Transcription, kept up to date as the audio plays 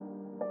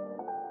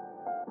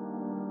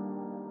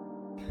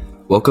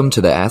Welcome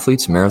to the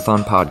Athletes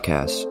Marathon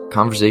Podcast,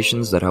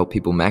 conversations that help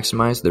people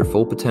maximize their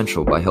full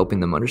potential by helping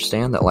them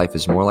understand that life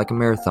is more like a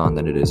marathon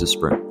than it is a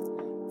sprint.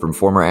 From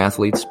former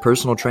athletes,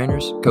 personal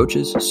trainers,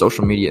 coaches,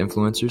 social media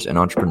influencers, and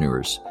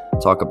entrepreneurs,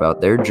 talk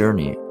about their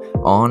journey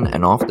on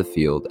and off the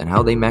field and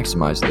how they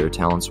maximize their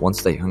talents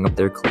once they hung up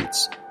their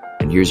cleats.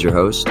 And here's your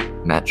host,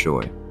 Matt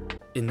Joy.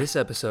 In this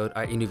episode,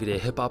 I interviewed a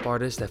hip-hop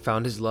artist that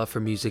found his love for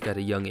music at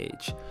a young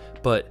age,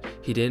 but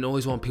he didn't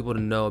always want people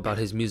to know about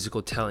his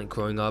musical talent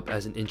growing up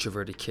as an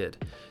introverted kid.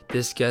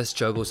 This guest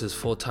juggles his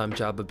full-time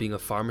job of being a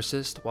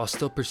pharmacist while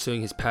still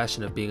pursuing his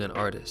passion of being an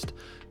artist.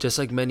 Just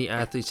like many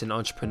athletes and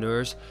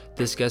entrepreneurs,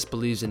 this guest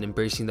believes in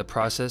embracing the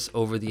process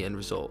over the end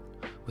result.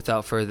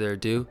 Without further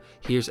ado,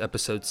 here's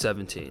episode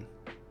 17.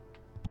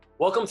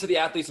 Welcome to the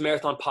Athletes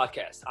Marathon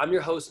Podcast. I'm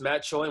your host,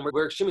 Matt Choi, and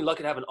we're extremely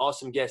lucky to have an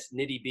awesome guest,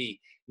 Nitty B.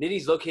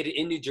 Nitty's located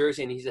in New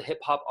Jersey, and he's a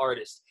hip-hop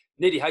artist.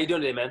 Nitty, how you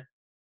doing today, man?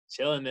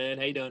 Chilling, man.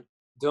 How you doing?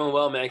 Doing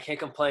well, man. Can't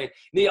complain.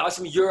 Nitty,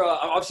 awesome. You're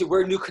obviously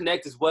we're a new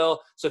connect as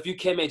well. So if you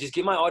can, man, just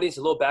give my audience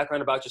a little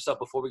background about yourself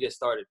before we get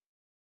started.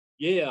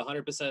 Yeah,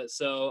 100%.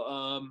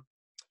 So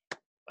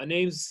my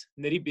name's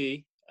Nitty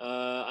B.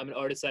 I'm an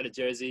artist out of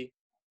Jersey,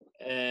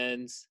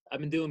 and I've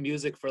been doing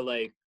music for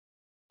like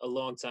a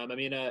long time. I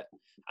mean,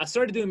 I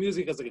started doing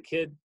music as like a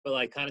kid, but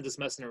like kind of just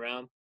messing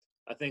around.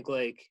 I think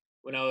like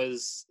when I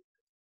was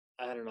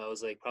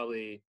like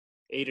probably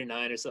 8 or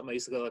 9 or something, I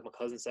used to go to like my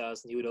cousin's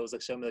house, and he would always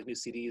like show me like new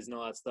CDs and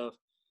all that stuff.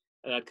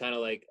 And I'd kind of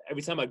like,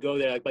 every time I'd go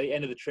there, like by the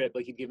end of the trip,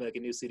 like he'd give me like a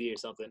new CD or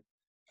something.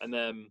 And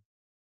then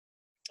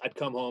I'd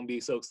come home, be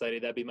so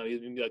excited. That'd be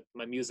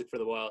my music for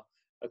the while,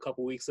 a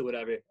couple weeks or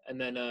whatever. And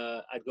then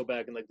I'd go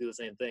back and like do the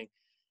same thing.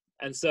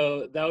 And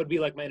so that would be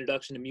like my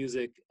introduction to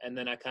music. And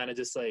then I kind of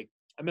just like,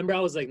 I remember I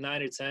was like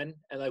 9 or 10,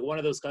 and like one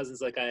of those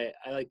cousins, like I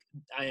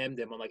IM'd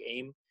him on like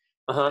AIM.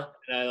 And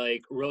I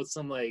like wrote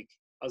some like,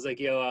 I was like,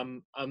 yo,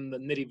 I'm the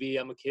Nitty B,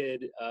 I'm a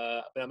kid,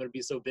 but I'm gonna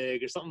be so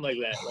big or something like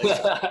that.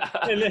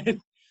 Like, and then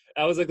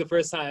that was like the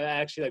first time I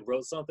actually like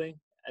wrote something.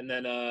 And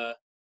then I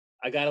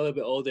got a little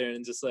bit older,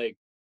 and just like,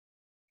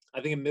 I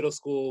think in middle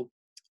school,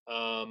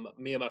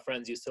 me and my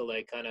friends used to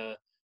like kind of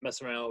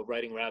mess around with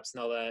writing raps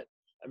and all that.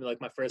 I mean,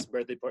 like my first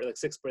birthday party, like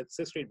sixth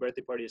grade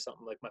birthday party or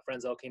something, like my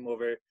friends all came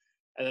over,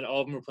 and then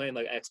all of them were playing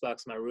like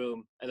Xbox in my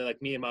room. And then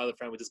like me and my other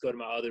friend would just go to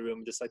my other room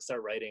and just like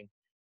start writing.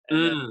 And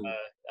then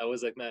that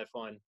was like mad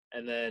fun.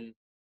 And then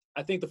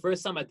I think the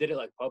first time I did it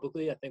like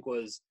publicly, I think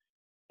was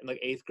in like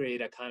 8th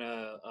grade. I kind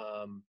of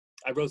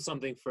I wrote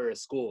something for a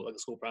school, like a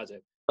school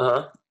project,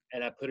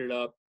 and I put it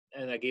up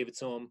and I gave it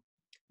to him.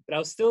 But I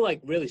was still like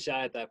really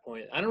shy at that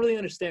point. I don't really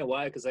understand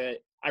why, because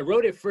I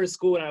wrote it for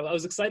school, and I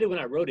was excited when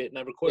I wrote it, and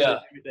I recorded it and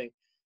everything.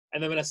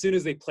 And then as soon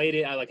as they played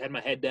it, I like had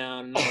my head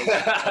down, and I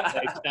was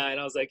like, and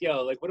I was like,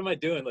 yo, like what am I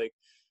doing? Like,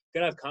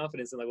 gotta have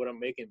confidence in like what I'm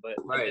making. But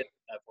I did at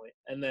that point.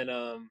 And then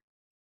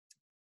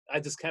I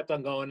just kept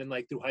on going, and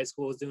like through high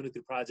school, I was doing it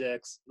through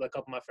projects, like a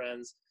couple of my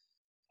friends.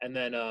 And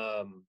then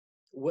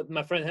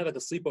my friend had like a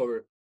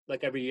sleepover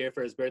like every year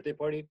for his birthday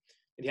party,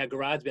 and he had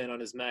GarageBand on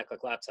his Mac,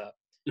 like laptop.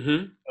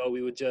 So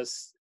we would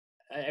just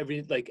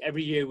every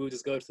year we would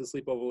just go to the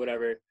sleepover,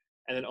 whatever,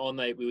 and then all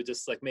night we would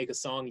just like make a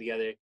song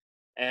together.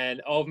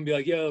 And all of them be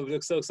like, yo, we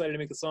look so excited to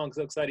make a song,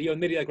 so excited. Yo,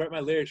 Nitty, like, write my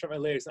lyrics. And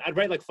I'd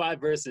write like 5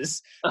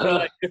 verses for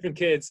like different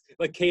kids,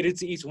 like catered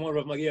to each one of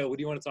them. Like, yo, what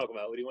do you want to talk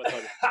about? What do you want to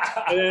talk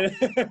about? And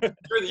then,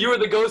 You were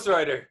the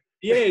ghostwriter.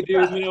 Yeah,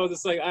 dude. And I was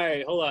just like, all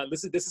right, hold on.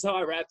 This is how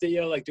I rapped it,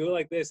 yo. Like, do it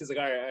like this. He's like,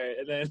 all right.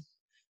 And then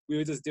we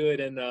would just do it.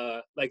 And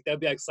like, that'd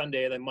be like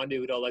Sunday. And then Monday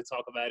we'd all like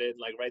talk about it and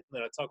like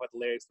talk about the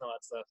lyrics and all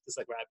that stuff. Just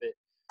like rap it.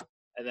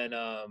 And then,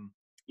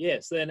 yeah,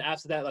 so then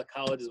after that, like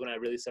college is when I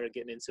really started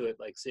getting into it,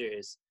 like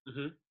serious.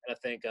 And I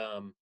think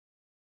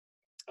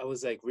I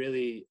was like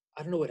really,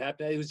 I don't know what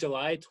happened. It was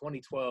July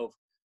 2012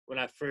 when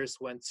I first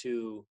went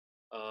to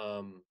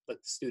like the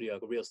studio,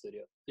 like a real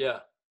studio. Yeah.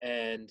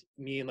 And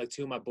me and like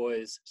 2 of my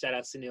boys, shout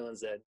out to Neil and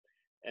Zed,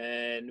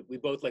 and we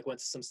both like went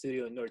to some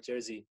studio in North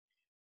Jersey.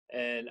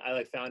 And I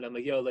like found them,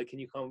 like, yo, like, can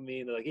you come with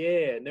me? And they're like,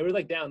 yeah. And they were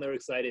like down, they were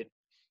excited.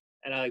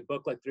 And I like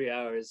booked like 3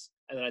 hours,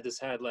 and then I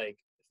just had like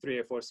 3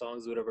 or 4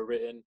 songs, whatever,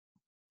 written.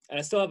 And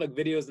I still have like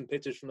videos and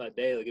pictures from that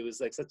day. Like it was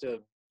like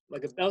that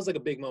was like a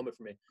big moment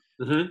for me.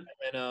 And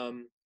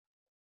then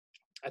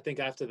I think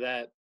after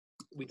that,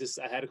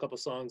 I had a couple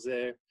songs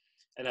there,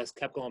 and I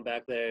kept going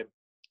back there.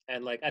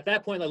 And like at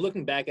that point, like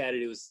looking back at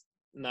it, it was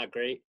not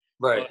great.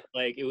 Right. But,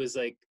 like it was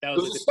like that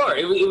was a start.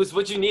 It was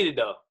what you needed,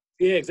 though.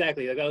 Yeah,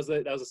 exactly. Like that was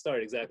a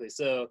start, exactly.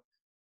 So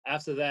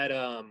after that,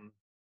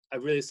 I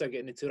really started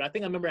getting into it. I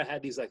think I remember I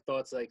had these like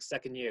thoughts like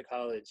second year of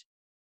college,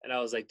 and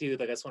I was like, dude,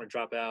 like I just want to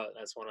drop out.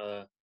 I just want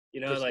to,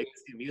 like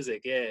do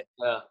music. Yeah.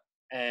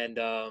 And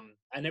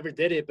I never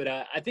did it, but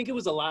I think it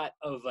was a lot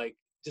of like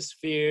just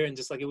fear, and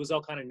just like it was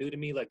all kind of new to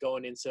me, like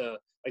going into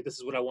like this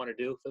is what I want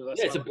to do for the rest.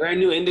 Yeah, it's a brand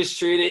new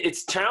industry, and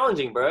it's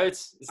challenging, bro.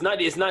 It's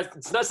not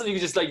something you can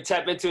just like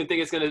tap into and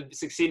think it's gonna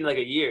succeed in like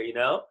a year, you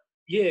know?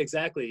 Yeah,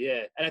 exactly.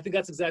 Yeah, and I think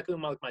that's exactly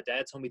what my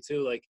dad told me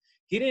too. Like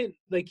he didn't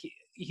like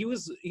he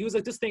was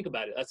like, just think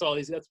about it. That's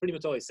pretty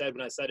much all he said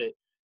when I said it.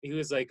 He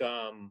was like,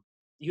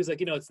 he was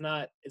like, it's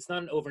not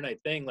an overnight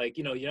thing. Like,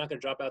 you're not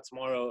gonna drop out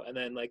tomorrow, and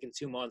then like in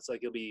 2 months,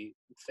 like you'll be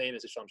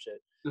famous or some shit.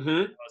 Mm-hmm.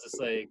 I was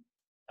just like,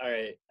 all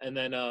right. And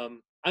then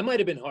I might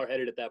have been hard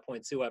headed at that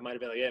point too. I might have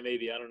been like, yeah,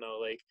 maybe, I don't know,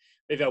 like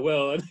maybe I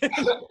will.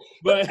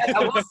 But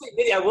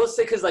I will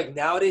say, because like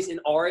nowadays in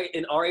our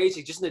age,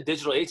 like just in the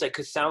digital age, like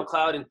because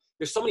SoundCloud and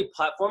there's so many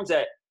platforms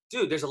that,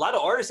 dude, there's a lot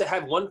of artists that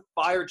have one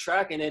fire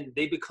track and then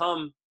they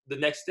become the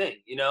next thing,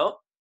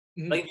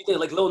 Mhm. Like if you think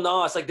like Lil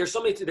Nas, like there's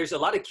a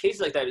lot of cases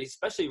like that,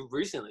 especially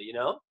recently,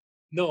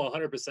 No,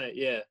 100%,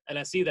 yeah. And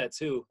I see that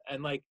too.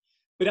 And like,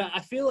 but I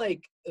feel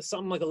like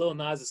something like a Lil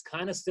Nas is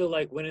kind of still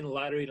like winning the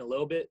lottery in a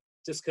little bit,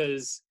 just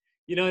because,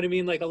 you know what I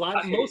mean? Like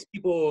most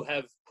people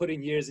have put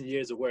in years and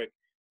years of work.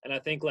 And I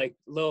think like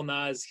Lil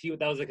Nas,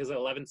 that was like his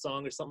 11th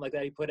song or something like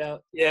that he put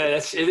out. Yeah,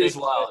 it is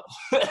wild.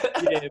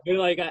 Yeah, but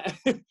like,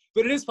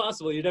 but it is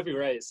possible. You're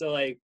definitely right. So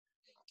like,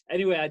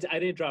 anyway, I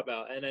didn't drop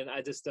out, and then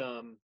I just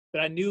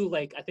but I knew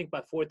like I think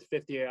by 4th or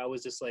 5th year I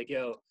was just like,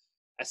 yo,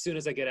 as soon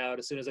as I get out,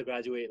 as soon as I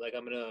graduate, like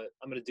I'm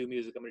gonna do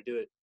music, I'm gonna do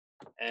it.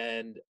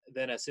 And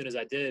then as soon as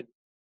I did,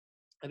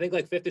 I think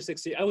like 5th or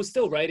 6th year, I was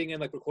still writing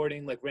and like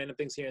recording like random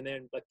things here and there,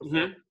 and like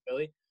performing in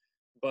Philly.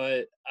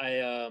 But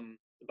I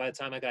by the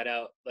time I got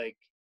out, like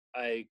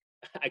I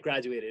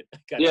graduated.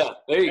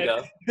 There you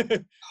go.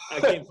 I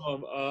came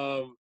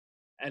home.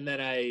 And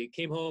then I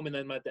came home, and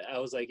then I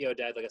was like, yo,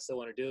 Dad, like I still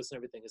want to do this and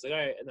everything. He's like, all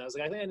right. And I was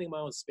like, I think I need my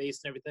own space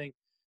and everything.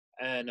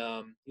 And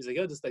he's like,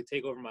 yo, just like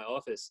take over my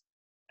office.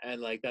 And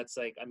like that's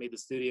like I made the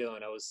studio,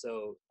 and I was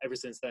ever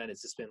since then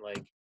it's just been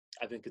like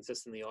I've been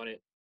consistently on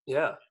it.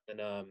 Yeah. And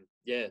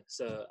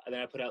so then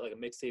I put out like a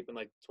mixtape in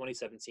like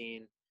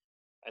 2017,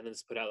 and then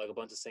just put out like a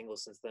bunch of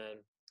singles since then.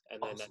 And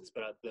then I just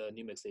put out the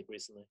new mixtape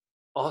recently.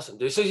 Awesome,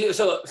 dude. So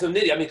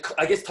Nitty, I mean,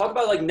 I guess talk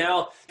about like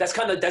now. That's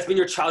been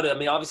your childhood. I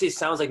mean, obviously, it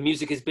sounds like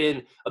music has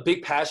been a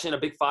big passion, a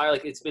big fire.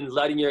 Like it's been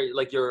lighting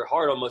your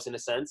heart almost in a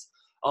sense.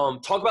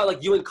 Talk about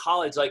like you in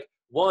college. Like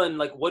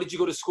like what did you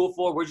go to school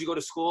for? Where did you go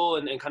to school,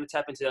 and kind of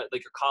tap into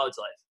like your college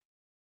life?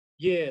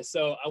 Yeah,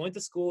 so I went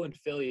to school in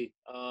Philly,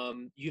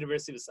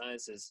 University of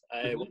Sciences.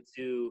 I went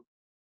to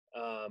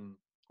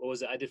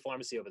I did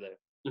pharmacy over there.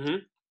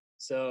 Mm-hmm.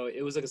 So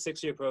it was like a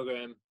 6-year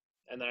program,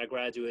 and then I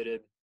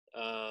graduated.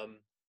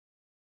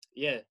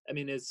 Yeah, I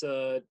mean, it's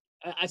I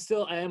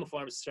am a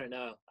pharmacist right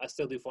now. I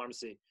still do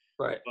pharmacy.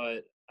 Right.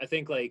 But I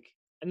think like,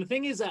 and the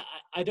thing is,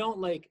 I don't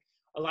like,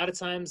 a lot of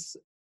times,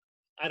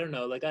 I don't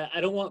know, like I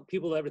don't want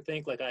people to ever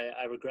think like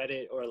I regret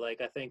it, or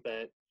like I think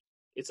that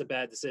it's a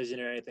bad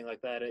decision or anything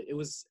like that.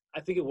 I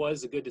think it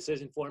was a good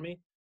decision for me,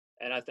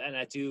 and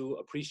I do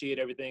appreciate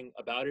everything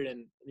about it,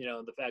 and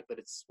the fact that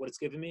it's what it's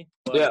given me.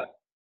 But, yeah.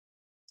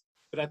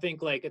 But I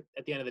think like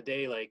at the end of the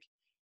day, like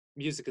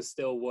music is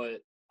still what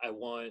I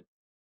want.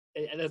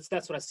 And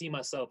that's what I see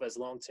myself as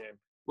long term.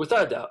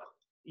 Without a doubt.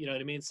 You know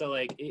what I mean? So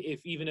like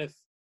even if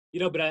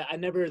but I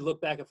never look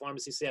back at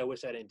pharmacy and say I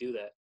wish I didn't do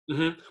that.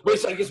 Mm-hmm. Wait,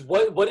 so I guess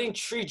what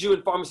intrigued you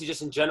in pharmacy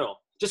just in general?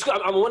 Just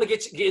I want to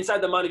get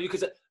inside the mind of you,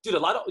 because dude, a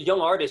lot of young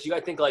artists, you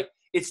gotta think like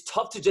it's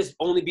tough to just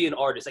only be an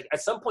artist. Like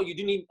at some point you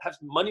do have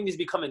money needs to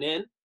be coming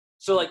in.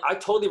 So like I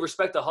totally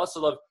respect the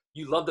hustle of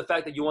you love the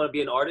fact that you want to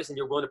be an artist and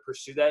you're willing to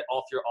pursue that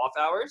off your off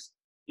hours.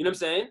 You know what I'm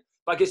saying?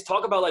 But I guess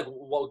talk about like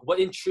what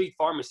intrigued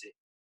pharmacy.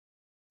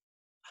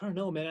 I don't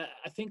know, man.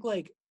 I think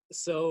like,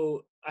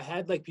 so I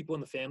had like people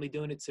in the family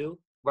doing it too.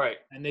 Right.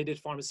 And they did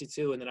pharmacy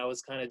too. And then I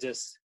was kind of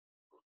just,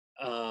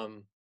 I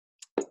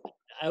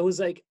was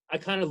like, I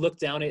kind of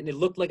looked down it, and it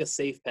looked like a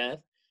safe path.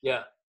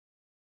 Yeah.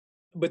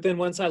 But then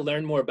once I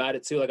learned more about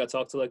it too, like I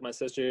talked to like my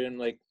sister and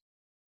like,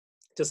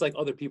 just like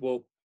other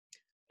people,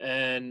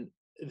 and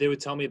they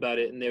would tell me about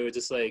it, and they were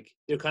just like,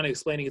 they were kind of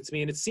explaining it to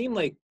me, and it seemed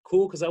like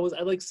cool, because I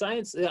like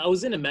science. I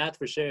was into math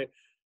for sure,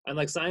 and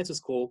like science was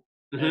cool.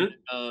 Mm-hmm.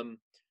 And,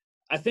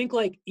 I think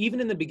like even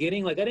in the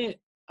beginning, like I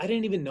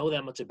didn't even know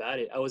that much about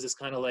it. I was just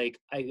kind of like,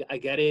 I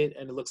get it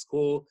and it looks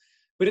cool.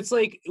 But it's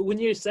like when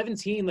you're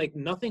 17, like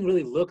nothing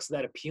really looks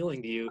that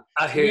appealing to you.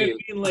 I hear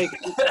you. Like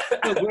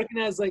working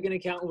as like an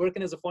accountant,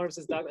 working as a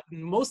pharmacist, doctor,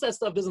 most of that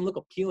stuff doesn't look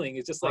appealing.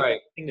 It's just like a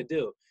thing to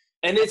do.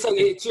 And it's like,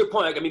 to your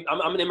point, like, I mean,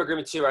 I'm an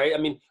immigrant too, right? I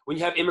mean, when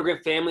you have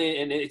immigrant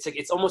family, and it's like,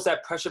 it's almost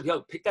that pressure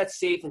of, pick that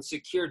safe and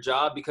secure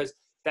job, because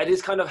that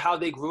is kind of how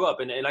they grew up.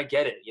 And I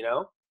get it,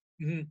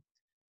 Mm-hmm.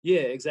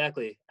 Yeah,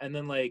 exactly. And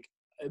then like,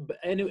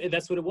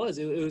 that's what it was.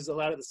 It was a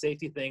lot of the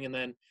safety thing. And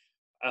then,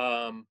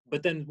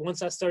 but then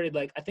once I started,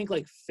 like, I think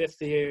like 5th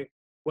year,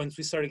 once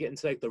we started getting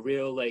to like the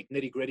real like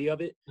nitty gritty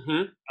of it,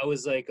 I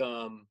was like,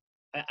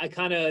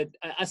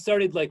 I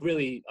started like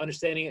really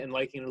understanding it and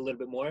liking it a little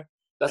bit more.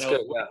 That's good.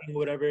 Yeah.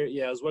 Whatever.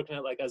 Yeah. I was working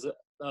at like as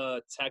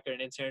a tech or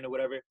an intern or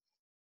whatever.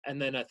 And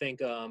then I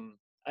think,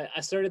 I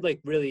started like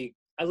really,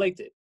 I liked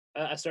it.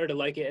 I started to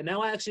like it. And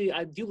now I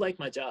do like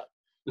my job,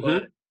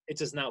 but it's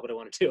just not what I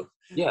want to do.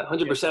 Yeah,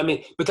 100%. I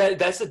mean, but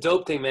that's the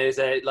dope thing, man, is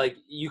that like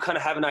you kind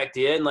of have an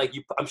idea, and like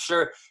I'm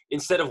sure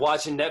instead of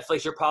watching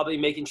Netflix, you're probably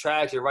making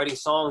tracks, you're writing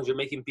songs, you're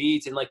making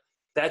beats, and like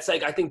that's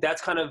like, I think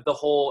that's kind of the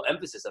whole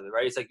emphasis of it,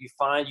 right? It's like you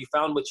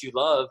found what you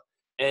love,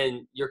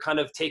 and you're kind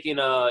of taking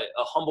a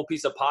humble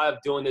piece of pie of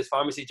doing this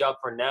pharmacy job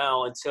for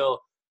now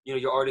until, you know,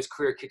 your artist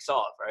career kicks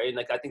off, right? And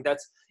like, I think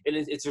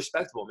it's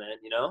respectable, man,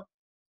 you know?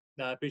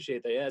 No, I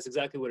appreciate that. Yeah, it's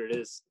exactly what it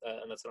is,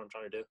 and that's what I'm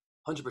trying to do.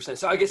 100%.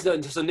 So I guess, so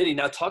Nitty,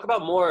 now talk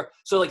about more.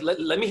 So like,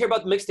 let me hear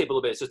about the mixtape a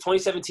little bit. So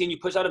 2017, you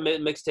pushed out a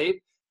mixtape.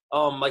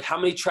 Like how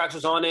many tracks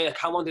was on it? Like,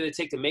 how long did it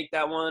take to make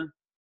that one?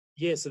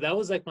 Yeah, so that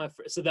was like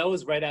so that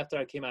was right after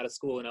I came out of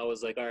school, and I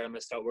was like, all right, I'm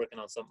gonna start working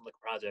on something like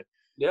a project.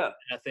 Yeah.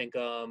 And I think,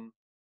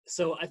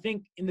 so I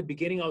think in the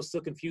beginning I was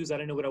still confused. I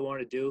didn't know what I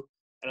wanted to do,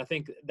 and I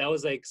think that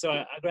was like, so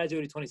I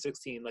graduated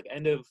 2016, like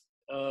end of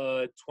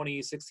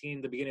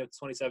 2016, the beginning of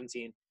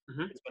 2017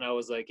 is when I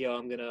was like, yo,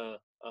 I'm gonna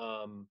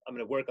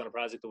work on a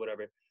project or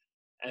whatever,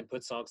 and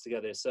put songs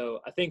together. So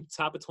I think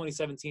top of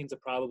 2017 to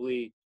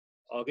probably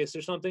August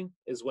or something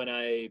is when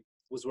I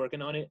was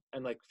working on it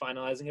and like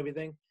finalizing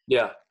everything.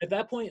 Yeah. At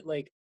that point,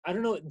 like, I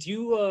don't know,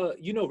 do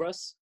you know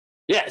Russ?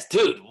 Yes,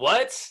 dude.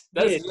 What?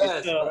 That's Yeah,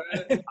 yes.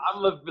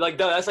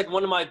 That's like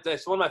one of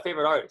my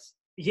favorite artists.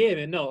 Yeah,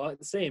 man. No,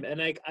 same. And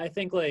like, I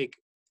think like,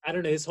 I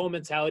don't know, his whole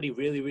mentality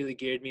really, really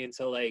geared me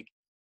until like,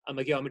 I'm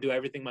like, yo, I'm gonna do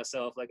everything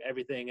myself, like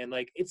everything. And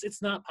like,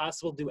 it's not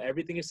possible to do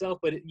everything yourself,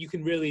 but you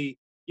can really,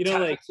 you know,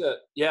 like,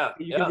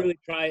 you can really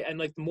try. And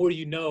like, the more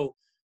you know,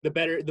 the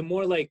better, the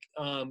more like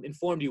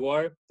informed you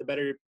are, the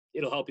better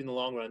it'll help you in the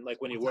long run.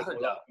 Like when you're working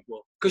with other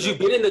people. Because you've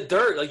been in the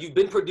dirt, like you've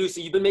been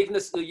producing, you've been making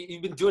this,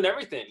 you've been doing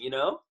everything, you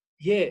know?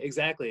 Yeah,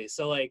 exactly.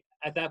 So like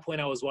at that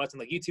point I was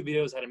watching like YouTube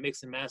videos, how to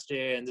mix and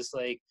master, and just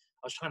like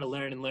I was trying to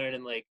learn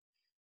and like,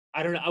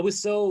 I don't know, I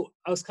was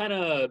kind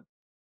of,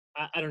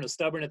 I don't know,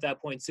 stubborn at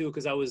that point too,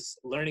 because I was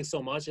learning so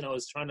much and I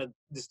was trying to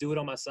just do it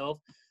on myself,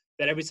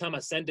 that every time I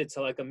sent it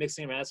to like a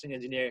mixing and mastering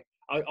engineer,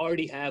 I would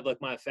already have like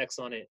my effects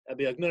on it. I'd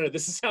be like, no,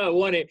 this is how I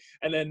want it.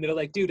 And then they're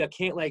like, dude, I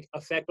can't like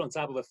effect on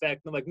top of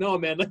effect. And I'm like, no,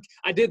 man, like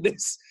I did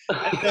this.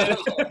 And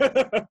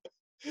then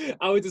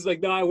I was just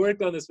like, no, I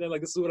worked on this, man.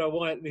 Like, this is what I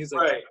want. And he's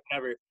like, right,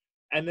 whatever.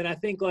 And then I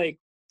think like,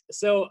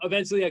 so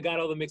eventually I got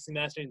all the mixing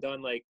mastering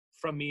done, like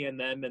from me and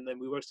them. And then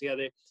we worked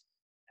together.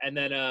 And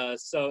then,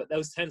 so that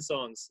was 10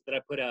 songs that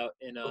I put out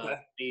in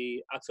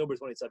the October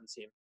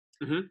 2017.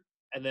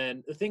 And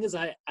then the thing is,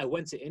 I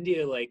went to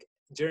India like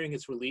during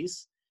its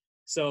release.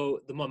 So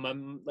my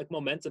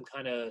momentum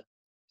kind of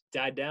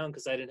died down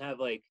because I didn't have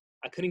like,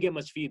 I couldn't get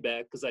much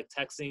feedback because like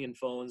texting and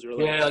phones were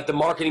like, like the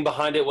marketing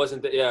behind it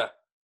wasn't yeah.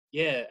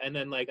 And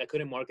then like I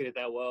couldn't market it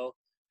that well,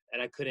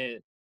 and I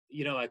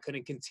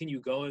couldn't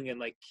continue going and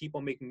like keep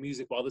on making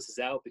music while this is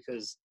out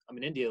because I'm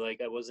in India.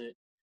 Like I wasn't,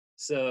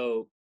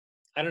 so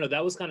I don't know,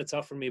 that was kind of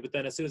tough for me. But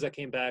then as soon as I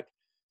came back,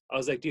 I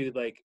was like, dude,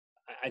 like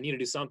I need to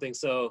do something.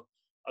 So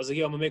I was like,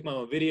 yo, I'm gonna make my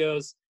own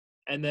videos.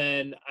 And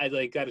then I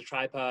like got a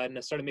tripod and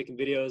I started making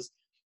videos.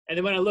 And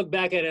then when I look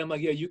back at it, I'm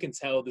like, yo, you can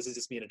tell this is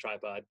just me in a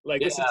tripod.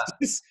 Like, this is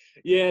just,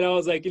 and I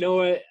was like, you know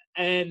what?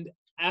 And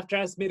after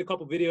I made a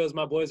couple videos,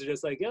 my boys are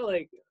just like, yo,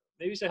 like,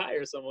 maybe you should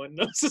hire someone.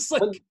 And I was just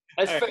like,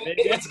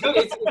 it's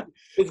good.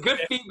 It's good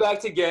feedback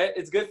to get.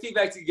 It's good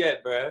feedback to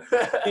get, bro.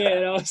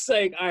 And I was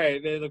like, all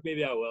right, man, look,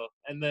 maybe I will.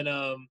 And then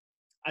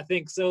I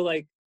think so.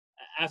 Like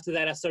after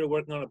that, I started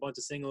working on a bunch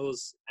of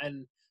singles,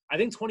 and I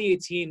think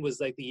 2018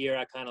 was like the year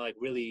I kind of like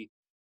really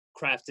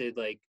crafted,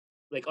 like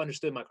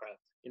understood my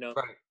craft, you know.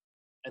 Right.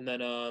 And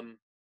then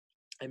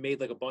I made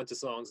like a bunch of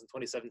songs in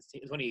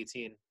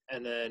 2018,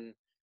 and then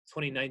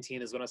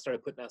 2019 is when I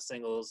started putting out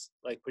singles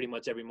like pretty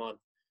much every month,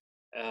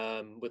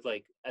 with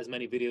like as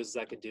many videos as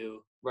I could do.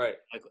 Right.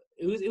 Like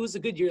it was a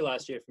good year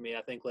last year for me.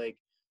 I think like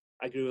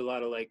I grew a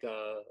lot of like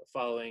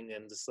following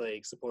and just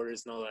like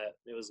supporters and all that.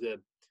 It was good.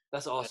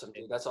 That's awesome,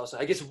 dude. That's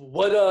awesome. I guess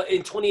what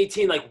in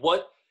 2018, like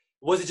what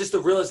was it? Just the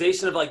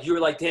realization of like you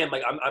were like, damn,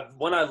 like I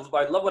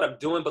love what I'm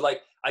doing, but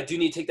like I do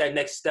need to take that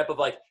next step of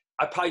like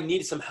I probably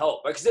need some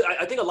help, right? Because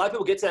I think a lot of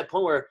people get to that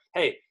point where,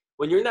 hey,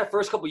 when you're in that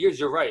first couple of years,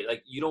 you're right.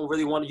 Like you don't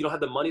have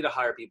the money to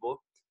hire people.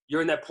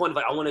 You're in that point of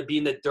like I want to be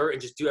in the dirt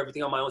and just do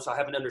everything on my own, so I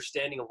have an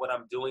understanding of what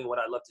I'm doing, what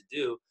I love to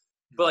do.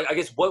 But like I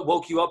guess what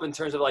woke you up in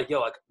terms of like, yo,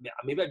 like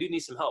maybe I do need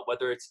some help,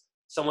 whether it's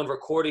someone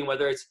recording,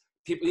 whether it's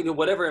people, you know,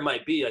 whatever it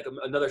might be, like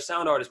another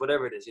sound artist,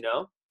 whatever it is, you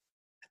know?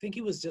 I think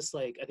it was just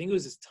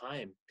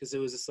time, because it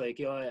was just like,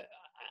 yo,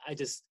 I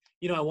just,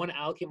 you know, I want to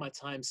allocate my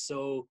time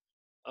so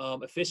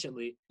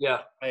efficiently. Yeah.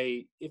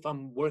 If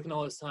I'm working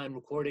all this time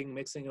recording,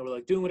 mixing, or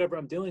like doing whatever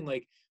I'm doing,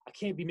 like I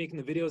can't be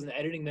making the videos and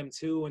editing them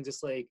too, and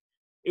just like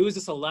it was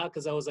just a lot,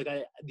 because I was like,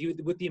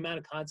 with the amount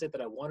of content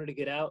that I wanted to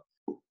get out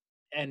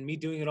and me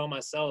doing it all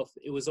myself,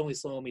 it was only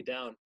slowing me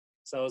down.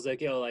 So I was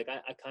like, yo, like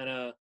I kind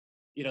of,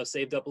 you know,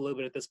 saved up a little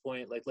bit at this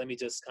point. Like, let me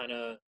just kind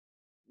of,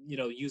 you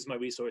know, use my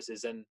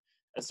resources and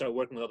start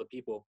working with other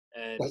people.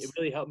 And it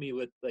really helped me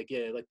with like,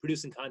 like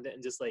producing content,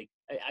 and just like,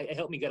 it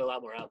helped me get a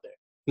lot more out there.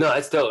 No,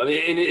 that's dope. I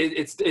mean, and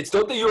it's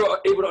dope that you were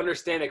able to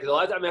understand it, because a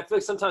lot of times, I feel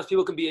like sometimes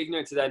people can be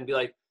ignorant to that and be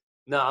like,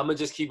 no, I'm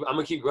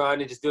gonna keep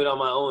grinding and just do it on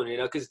my own, you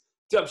know? Because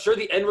I'm sure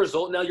the end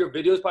result now, your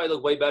videos probably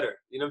look way better.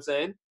 You know what I'm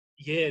saying?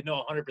 Yeah,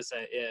 no, 100%.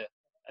 Yeah,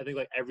 I think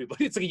like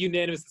everybody, it's like a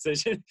unanimous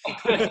decision.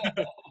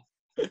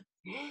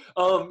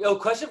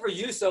 Question for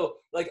you. So,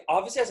 like,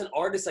 obviously, as an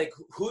artist, like,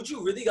 who'd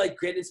you really like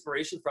get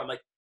inspiration from?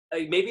 Like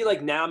maybe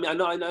like now. I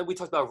mean, I know we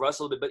talked about Russ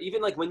a little bit, but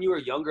even like when you were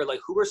younger, like,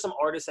 who were some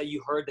artists that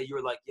you heard that you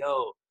were like,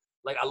 yo,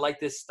 like, I like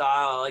this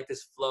style, I like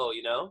this flow,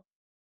 you know?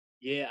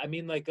 Yeah, I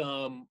mean, like,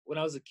 when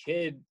I was a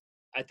kid,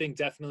 I think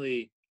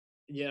definitely,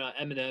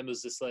 Eminem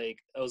was just like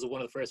that was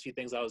one of the first few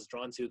things I was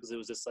drawn to because it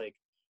was just like,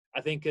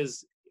 I think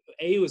because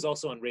A was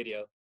also on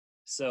radio,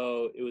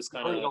 so it was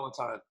kind Heard it of all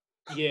the time.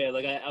 yeah,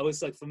 like I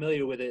was like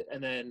familiar with it,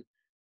 and then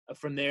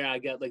from there I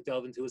got like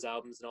delved into his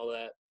albums and all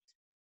that.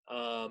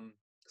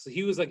 So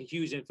he was like a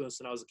huge influence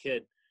when I was a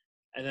kid,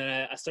 and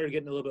then I started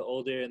getting a little bit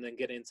older, and then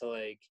getting into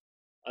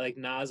like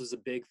Nas was a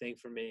big thing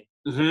for me.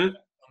 Mm-hmm.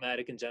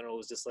 Illmatic in general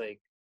was just like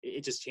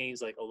it just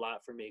changed like a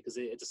lot for me because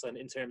it just like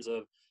in terms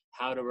of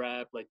how to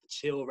rap, like the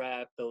chill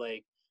rap, the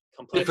like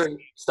complexity.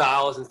 Different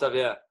styles and stuff.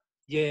 Yeah.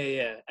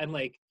 Yeah, and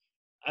like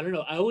I don't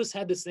know, I always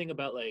had this thing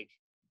about like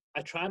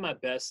I try my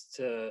best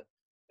to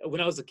when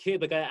I was a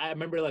kid, like I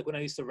remember like when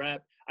I used to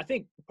rap, I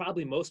think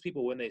probably most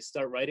people when they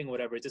start writing or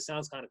whatever, it just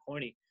sounds kind of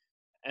corny.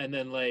 And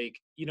then like,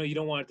 you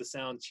don't want it to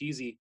sound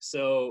cheesy.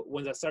 So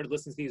when I started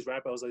listening to these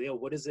rap, I was like, yo,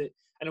 what is it?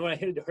 And when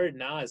I heard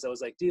Nas, I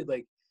was like, dude,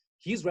 like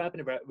he's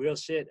rapping about real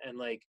shit and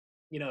like,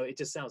 it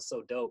just sounds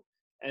so dope.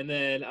 And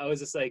then I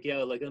was just like,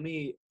 yo, like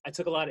I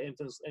took a lot of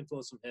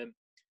influence from him.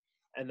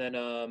 And then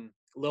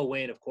Lil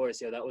Wayne, of course,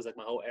 that was like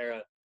my whole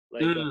era,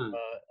 like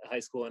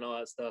high school and all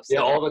that stuff. So,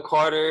 Yeah, all the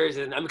Carters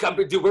and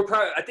dude, we're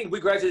probably I think we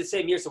graduated the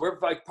same year, so we're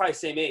probably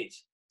same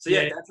age. So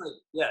yeah, that's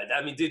like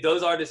I mean, dude,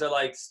 those artists are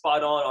like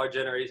spot on our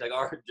generation, like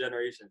our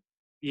generation.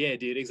 Yeah,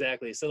 dude,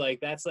 exactly. So like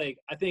that's like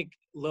I think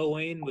Lil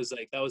Wayne was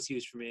like that was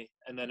huge for me,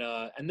 and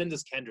then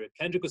just Kendrick.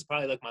 Kendrick was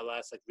probably like my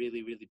last like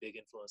really really big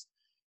influence,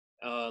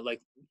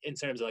 like in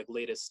terms of like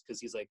latest because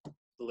he's like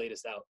the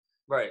latest out.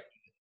 Right.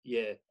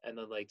 Yeah, and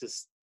then like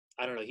just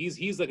I don't know,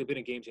 he's like been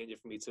a game changer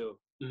for me too.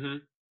 Mm-hmm.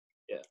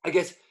 Yeah. I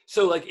guess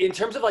so. Like in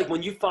terms of like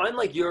when you find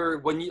like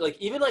when you like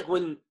even like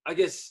when I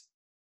guess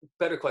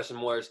better question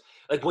more is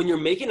like when you're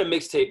making a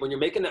mixtape, when you're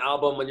making an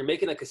album, when you're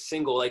making like a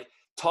single, like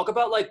talk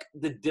about like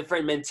the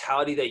different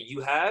mentality that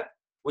you have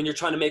when you're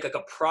trying to make like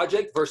a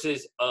project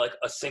versus like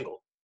a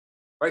single,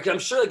 right? Because I'm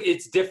sure like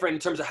it's different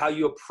in terms of how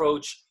you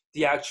approach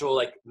the actual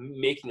like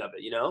making of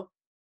it, you know?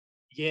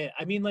 Yeah,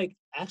 I mean, like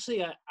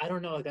actually, I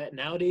don't know. Like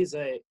nowadays,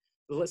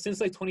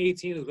 since like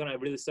 2018 is when I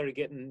really started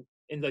getting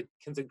in like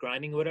into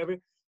grinding or whatever.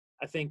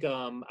 I think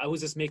I was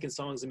just making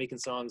songs,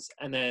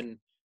 and then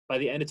by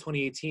the end of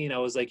 2018, I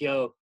was like,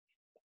 yo,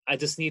 I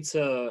just need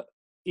to,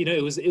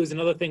 it was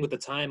another thing with the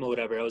time or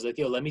whatever. I was like,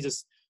 yo, let me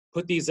just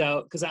put these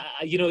out because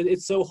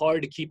it's so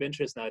hard to keep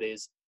interest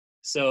nowadays.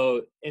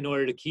 So in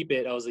order to keep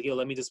it, I was like, yo,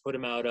 let me just put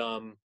them out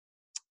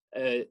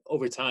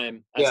over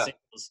time as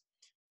singles.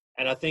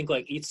 And I think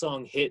like each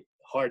song hit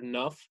hard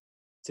enough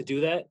to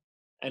do that.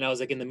 And I was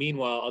like, in the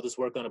meanwhile, I'll just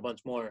work on a bunch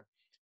more.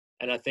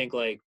 And I think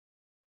like,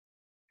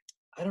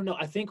 I don't know.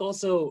 I think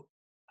also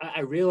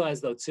I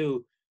realized though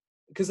too,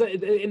 because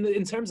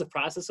in terms of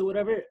process or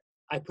whatever,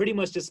 I pretty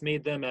much just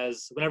made them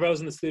as whenever I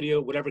was in the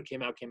studio, whatever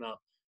came out, came out.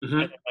 Mm-hmm.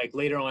 And then, like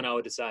later on, I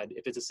would decide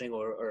if it's a single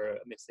or a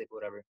mixtape or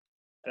whatever.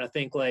 And I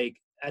think like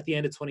at the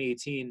end of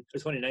 2018 or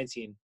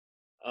 2019,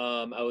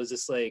 I was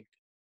just like,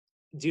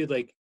 dude,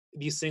 like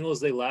these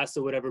singles they last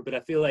or whatever. But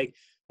I feel like,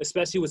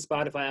 especially with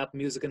Spotify, Apple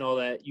Music, and all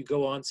that, you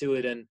go onto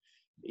it and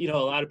a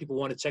lot of people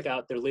want to check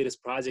out their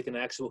latest project and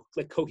actual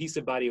like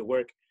cohesive body of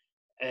work.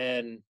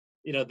 And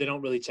they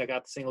don't really check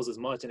out the singles as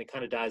much, and it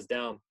kind of dies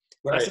down.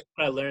 Right. That's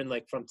what I learned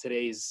like from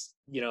today's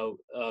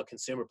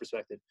consumer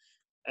perspective.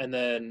 And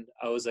then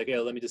I was like,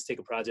 yo, let me just take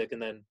a project,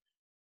 and then.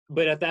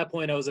 But at that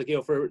point, I was like,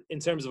 yo, in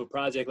terms of a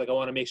project, like I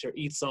want to make sure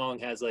each song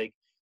has like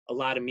a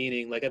lot of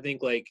meaning. Like I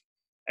think like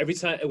every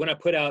time when I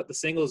put out the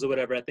singles or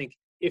whatever, I think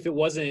if it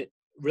wasn't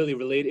really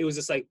related, it was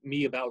just like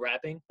me about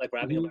rapping, like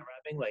rapping about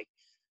rapping, like.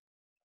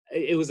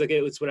 It was like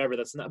it's whatever.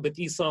 That's not. But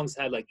these songs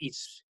had like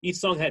each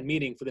song had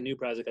meaning for the new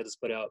project I just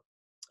put out,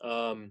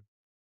 and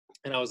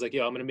I was like,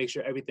 yo, I'm gonna make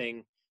sure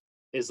everything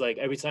is like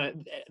every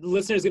time the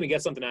listener's gonna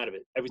get something out of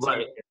it every time.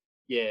 Right.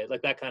 Yeah,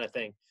 like that kind of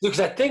thing. Because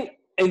I think,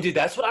 and dude,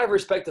 that's what I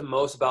respect the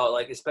most about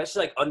like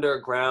especially like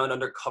underground,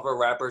 undercover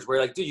rappers, where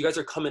like, dude, you guys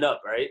are coming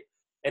up, right?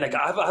 And like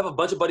I have a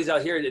bunch of buddies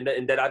out here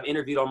and that I've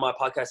interviewed on my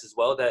podcast as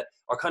well that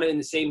are kind of in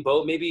the same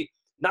boat, maybe.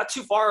 Not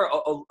too far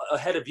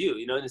ahead of you,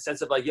 in the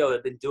sense of like, yo,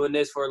 they've been doing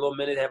this for a little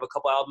minute, they have a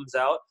couple albums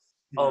out.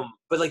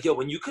 But like, yo,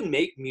 when you can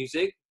make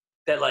music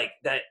that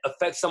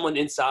affects someone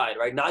inside,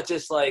 right? Not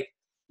just like,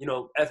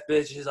 F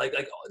bitches, like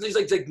there's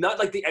like not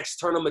like the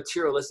external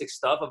materialistic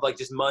stuff of like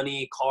just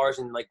money, cars,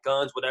 and like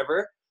guns,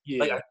 whatever.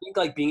 Yeah. Like I think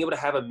like being able to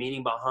have a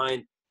meaning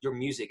behind your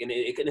music and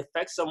it can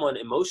affect someone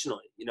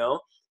emotionally, and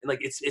like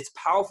it's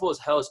powerful as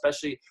hell,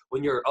 especially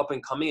when you're up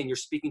and coming and you're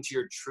speaking to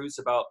your truths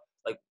about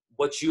like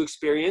what you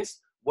experienced,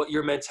 what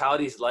your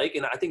mentality is like.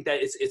 And I think that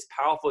it's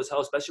powerful as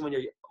hell, especially when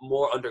you're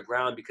more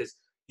underground because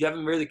you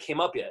haven't really came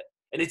up yet.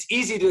 And it's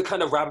easy to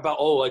kind of rap about,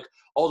 like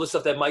all the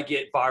stuff that might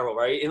get viral,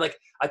 right? And like,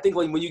 I think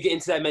when you get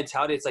into that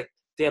mentality, it's like,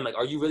 damn, like,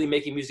 are you really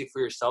making music for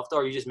yourself though?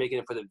 Or are you just making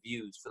it for the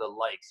views, for the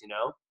likes,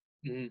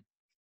 Mm-hmm.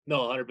 No,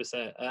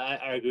 100%.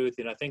 I agree with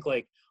you. And I think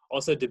like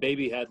also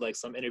DaBaby had like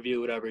some interview,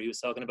 whatever he was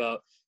talking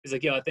about. He's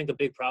like, I think a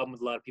big problem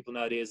with a lot of people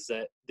nowadays is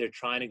that they're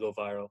trying to go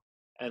viral,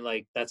 and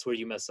like that's where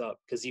you mess up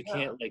because you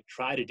can't like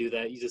try to do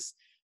that. You just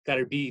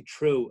gotta be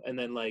true, and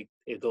then like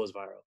it goes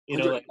viral. You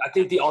know, like I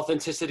think the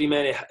authenticity,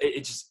 man,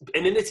 it just,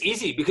 and then it's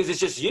easy because it's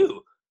just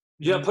you.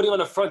 You're not putting on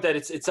the front that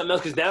it's something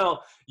else, because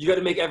now you got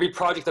to make every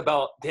project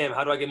about, damn,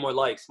 how do I get more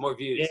likes, more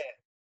views? yeah,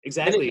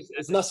 exactly.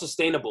 It's not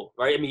sustainable,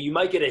 right? I mean, you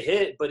might get a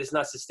hit, but it's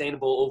not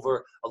sustainable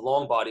over a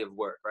long body of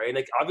work, right? And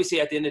like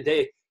obviously, at the end of the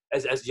day,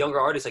 as younger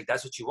artists, like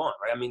that's what you want,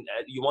 right? I mean,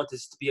 you want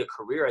this to be a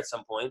career at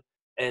some point,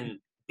 and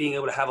being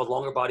able to have a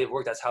longer body of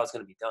work, that's how it's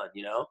going to be done,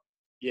 you know?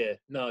 Yeah,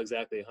 no,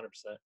 exactly,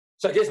 100%.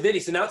 So I guess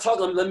Nitty. So now talk.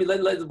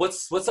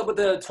 What's up with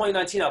the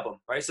 2019 album,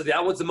 right? So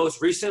that one's the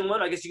most recent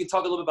one. I guess you can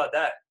talk a little bit about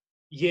that.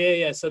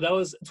 Yeah. So that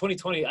was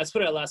 2020. I just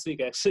put it out last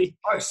week, actually.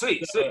 All right,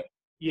 sweet.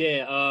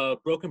 Yeah,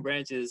 Broken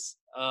Branches.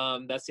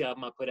 That's the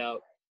album I put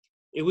out.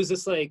 It was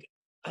just like,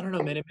 I don't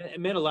know, man. It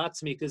meant a lot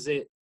to me because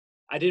I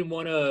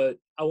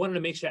wanted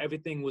to make sure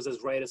everything was as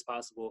right as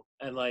possible.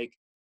 And like,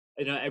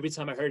 every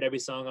time I heard every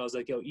song, I was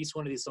like, each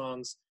one of these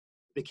songs,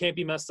 they can't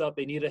be messed up.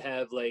 They need to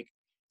have like,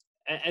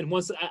 and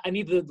once I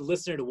need the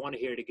listener to want to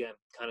hear it again,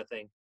 kind of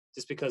thing.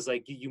 Just because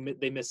like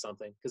they missed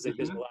something because like,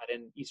 there's a lot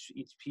in each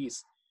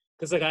piece.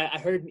 Because like I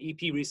heard an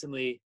EP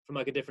recently from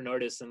like a different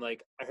artist, and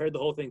like I heard the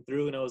whole thing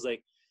through, and I was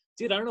like,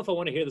 dude, I don't know if I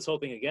want to hear this whole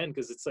thing again,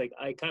 because it's like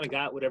I kind of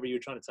got whatever you were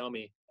trying to tell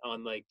me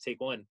on like take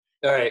one.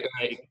 All right.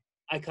 Like,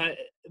 I kind of,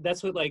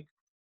 that's what like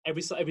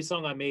every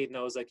song I made, and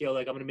I was like,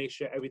 like I'm gonna make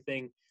sure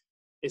everything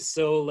is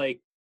so like,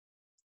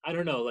 I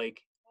don't know,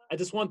 like I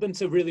just want them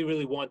to really,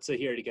 really want to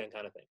hear it again,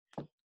 kind of thing.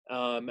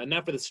 And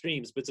not for the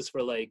streams, but just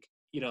for like,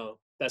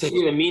 that's to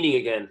hear the meaning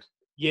again.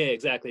 Yeah,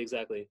 exactly.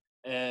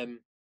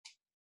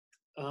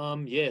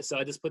 Yeah, so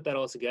I just put that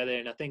all together,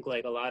 and I think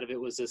like a lot of it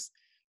was just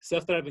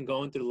stuff that I've been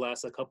going through the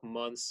last like couple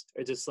months,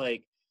 or just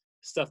like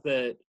stuff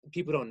that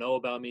people don't know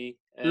about me.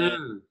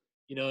 And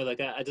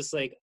like I just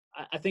like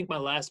I think my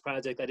last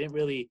project, I didn't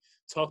really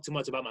talk too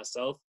much about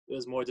myself. It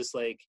was more just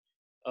like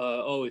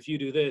if you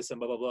do this and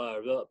blah blah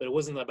blah, but it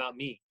wasn't about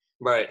me.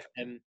 Right.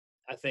 And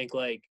I think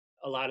like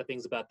a lot of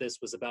things about this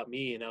was about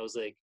me, and I was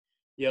like,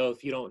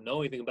 if you don't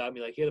know anything about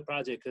me, like hear the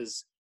project,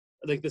 because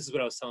like this is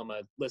what I was telling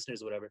my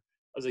listeners or whatever.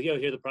 I was like,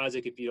 hear the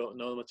project if you don't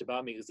know much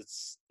about me, because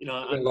it's,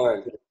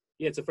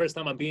 it's the first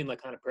time I'm being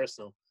like kind of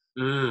personal.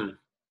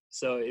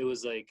 So it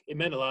was like, it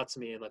meant a lot to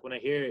me. And like when I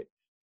hear it,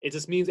 it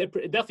just means, it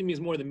definitely means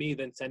more to me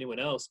than to anyone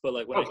else. But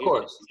like when I hear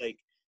it, it's like,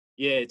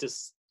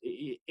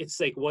 it's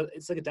like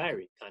it's like a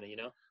diary kind of,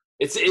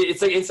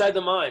 It's like inside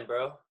the mind,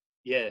 bro.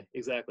 Yeah,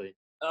 exactly.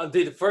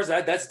 Dude, first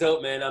that's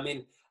dope, man. I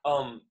mean,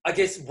 I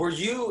guess were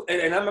you,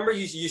 and I remember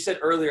you said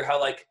earlier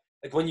how like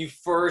when you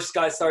first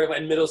got started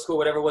in middle school,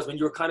 whatever it was, when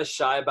you were kind of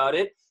shy about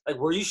it, like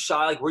were you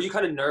shy? Like were you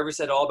kind of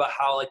nervous at all about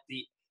how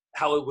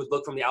it would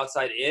look from the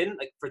outside in,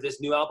 like for this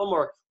new album?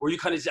 Or were you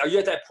are you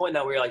at that point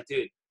now where you're like,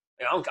 dude,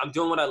 I'm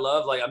doing what I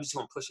love, like I'm just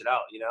gonna push it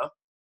out,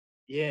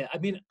 Yeah, I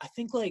mean, I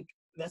think like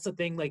that's the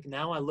thing. Like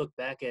now I look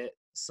back at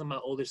some of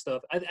my older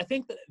stuff. I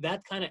think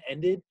that kind of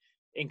ended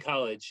in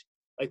college.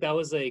 Like that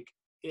was like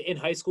in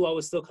high school, I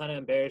was still kind of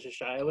embarrassed or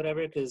shy or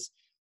whatever, because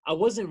I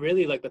wasn't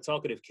really like the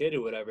talkative kid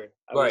or whatever.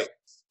 I was,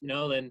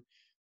 and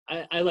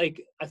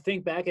I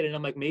think back at it and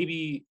I'm like,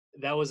 maybe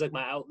that was like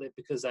my outlet,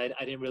 because I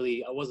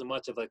wasn't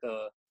much of like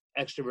a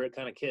extrovert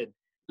kind of kid.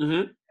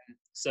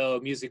 So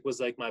music was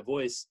like my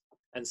voice.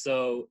 And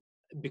so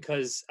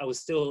because I was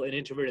still an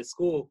introvert at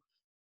school,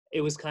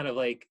 it was kind of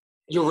like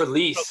your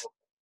release.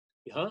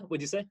 Huh?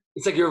 What'd you say?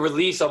 It's like your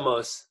release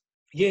almost.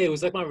 Yeah, it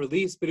was like my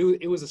release, but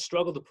it was a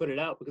struggle to put it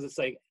out, because it's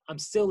like I'm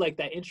still like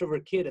that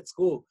introvert kid at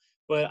school,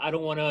 but I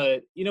don't want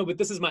to, but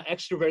this is my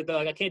extrovert that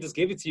like I can't just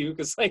give it to you,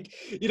 because like,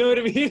 you know what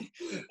I mean?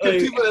 Like,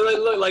 people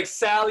look like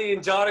Sally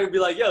and John would be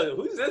like, yo,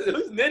 who's this?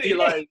 Who's Nitty?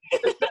 Like,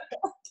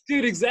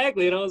 dude,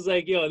 exactly. And I was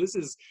like, this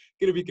is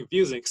gonna be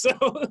confusing. So,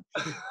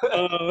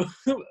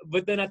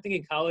 but then I think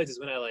in college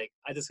is when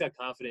I just got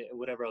confident in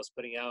whatever I was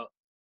putting out,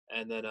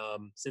 and then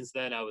since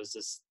then I was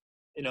just,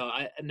 now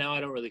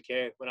I don't really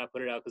care when I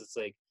put it out, because it's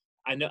like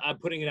I know I'm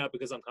putting it out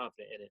because I'm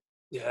confident in it.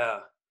 Yeah.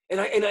 And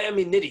I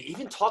mean, Nitty,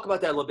 even talk about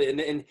that a little bit.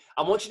 And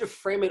I want you to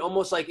frame it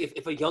almost like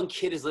if a young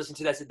kid is listening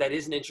to that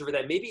is an introvert,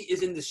 that maybe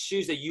is in the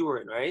shoes that you were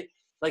in, right?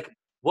 Like,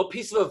 what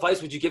piece of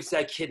advice would you give to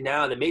that kid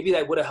now that maybe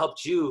that would have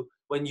helped you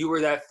when you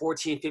were that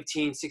 14,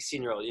 15,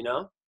 16-year-old,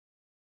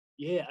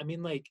 Yeah, I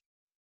mean, like,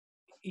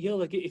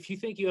 like if you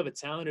think you have a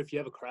talent, or if you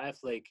have a craft,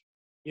 like,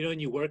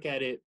 and you work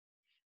at it,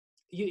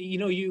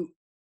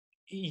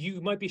 you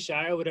might be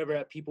shy or whatever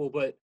at people,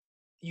 but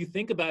you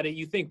think about it,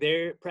 you think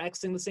they're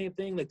practicing the same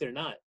thing, like they're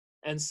not.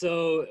 And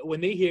so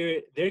when they hear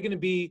it, they're going to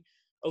be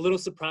a little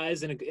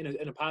surprised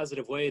in a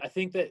positive way. I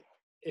think that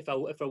if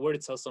I were to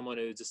tell someone,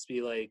 it would just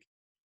be like,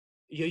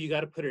 you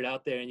got to put it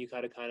out there, and you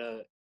got to kind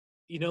of,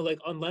 like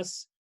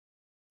unless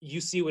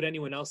you see what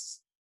anyone else,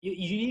 you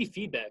need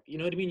feedback. You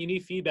know what I mean? You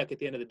need feedback at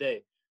the end of the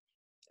day,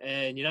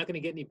 and you're not going to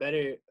get any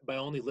better by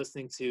only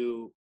listening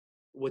to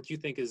what you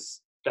think is.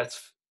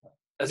 That's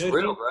That's You know what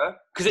I real, mean? bro.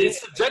 Because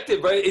it's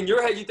subjective, right? In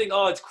your head, you think,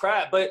 oh, it's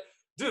crap. But,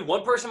 dude,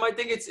 one person might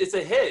think it's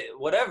a hit,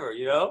 whatever,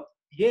 you know?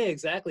 Yeah,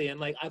 exactly. And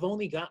like I've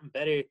only gotten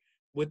better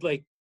with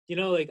like, you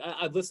know, like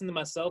I've listened to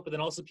myself, but then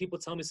also people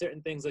tell me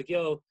certain things like,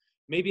 yo,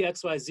 maybe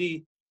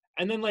XYZ.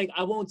 And then like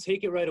I won't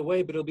take it right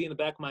away, but it'll be in the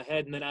back of my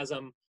head. And then as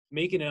I'm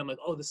making it, I'm like,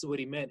 oh, this is what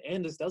he meant.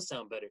 And this does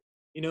sound better.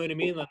 You know what I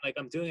mean? Like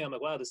I'm doing it, I'm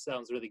like, wow, this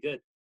sounds really good.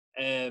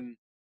 And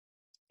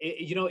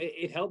you know,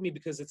 it helped me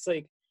because it's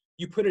like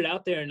you put it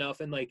out there enough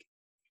and like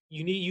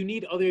you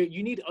need other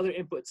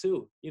input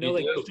too. You know, You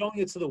like do. you're showing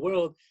it to the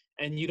world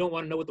and you don't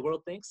want to know what the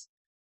world thinks.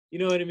 You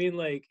know what I mean?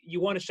 Like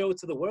you want to show it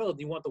to the world.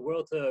 You want the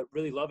world to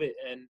really love it.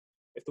 And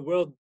if the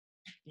world,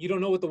 you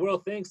don't know what the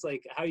world thinks,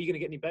 like how are you gonna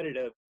get any better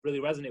to really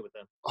resonate with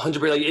them?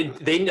 100%. Like,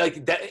 they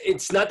like that.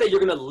 It's not that you're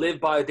gonna live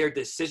by their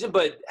decision,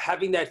 but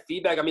having that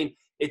feedback. I mean,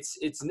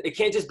 it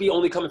can't just be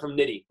only coming from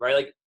Nitty, right?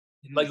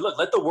 Like look,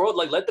 let the world,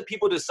 like let the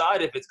people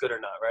decide if it's good or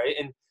not, right?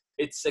 And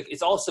it's like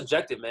it's all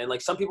subjective, man.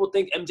 Like some people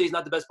think MJ's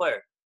not the best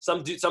player.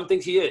 Some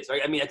think he is,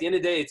 right? I mean, at the end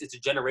of the day, it's a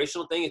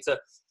generational thing. It's a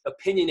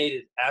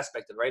opinionated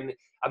aspect of it, right? And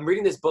I'm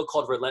reading this book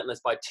called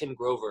Relentless by Tim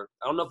Grover.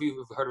 I don't know if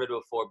you've heard of it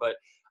before, but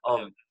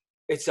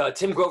it's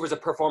Tim Grover's a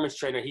performance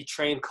trainer. He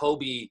trained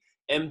Kobe,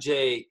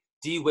 MJ,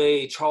 D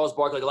Wade, Charles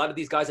Barkley, like a lot of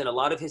these guys, and a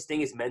lot of his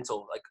thing is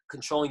mental, like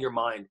controlling your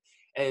mind.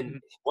 And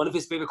one of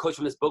his favorite quotes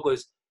from this book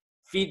was,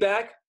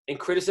 "Feedback and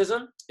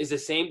criticism is the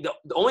same.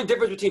 The only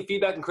difference between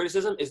feedback and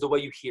criticism is the way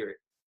you hear it."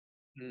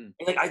 And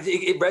like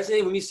it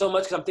resonated with me so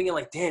much because I'm thinking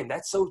like, damn,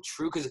 that's so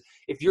true. Because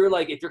if you're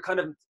not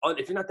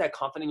that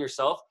confident in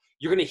yourself,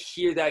 you're gonna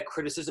hear that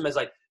criticism as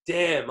like,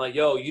 damn, like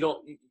yo, you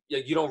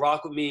don't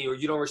rock with me or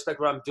you don't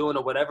respect what I'm doing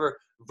or whatever.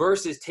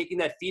 Versus taking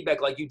that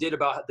feedback like you did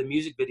about the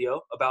music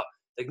video about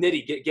like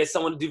Nitty, get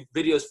someone to do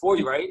videos for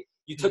you, right?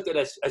 You took that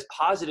as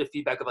positive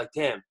feedback of like,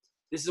 damn,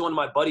 this is one of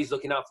my buddies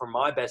looking out for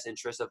my best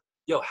interest of,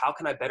 yo, how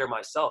can I better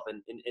myself?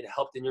 And it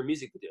helped in your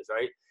music videos,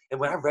 right? And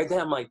when I read that,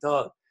 I'm like,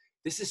 dog,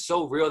 this is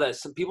so real that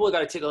some people got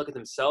to take a look at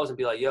themselves and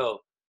be like, yo,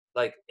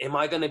 like, am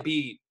I going to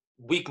be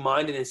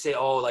weak-minded and say,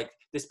 oh, like,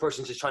 this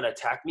person's just trying to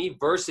attack me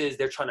versus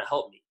they're trying to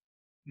help me?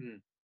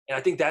 And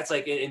I think that's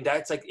like,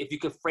 if you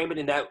can frame it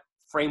in that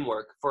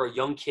framework for a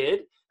young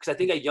kid, because I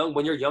think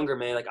when you're younger,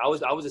 man, like I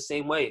was the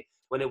same way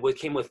when it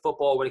came with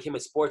football, when it came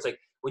with sports, like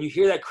when you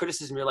hear that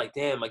criticism, you're like,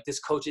 damn, like this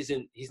coach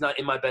he's not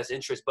in my best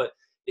interest, but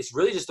it's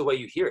really just the way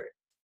you hear it.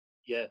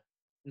 Yeah.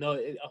 No,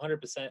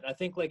 100%. I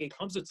think like it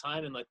comes with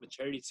time and like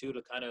maturity too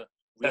to kind of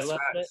That's realize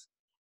it. facts.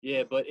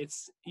 Yeah, but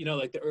it's, you know,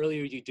 like the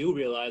earlier you do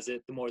realize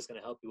it, the more it's going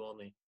to help you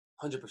only.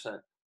 100%.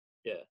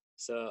 Yeah.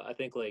 So I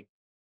think like,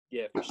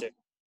 yeah, for sure.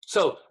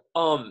 So,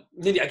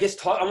 Nitty, I guess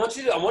I want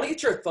to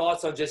get your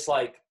thoughts on just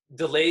like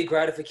delayed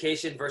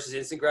gratification versus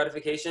instant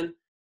gratification.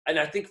 And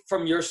I think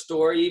from your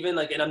story even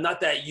like, and I'm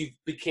not that you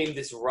became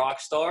this rock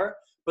star,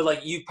 but like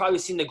you've probably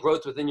seen the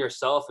growth within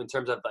yourself in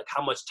terms of like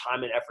how much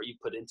time and effort you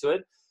put into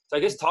it. So I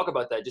guess talk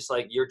about that, just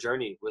like your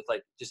journey with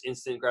like just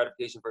instant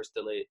gratification versus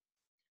delayed.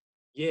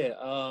 Yeah.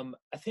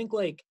 I think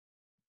like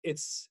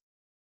it's,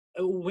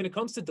 when it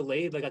comes to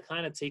delayed, like I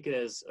kind of take it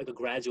as like a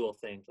gradual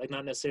thing, like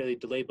not necessarily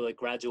delayed, but like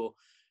gradual,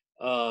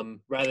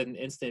 rather than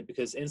instant,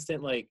 because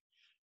instant, like,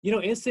 you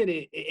know, instant,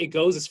 it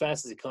goes as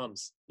fast as it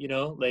comes, you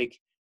know, like,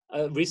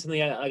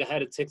 recently I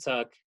had a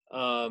TikTok,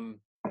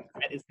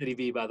 it's Nitty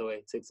B, by the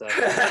way, TikTok.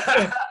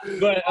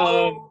 But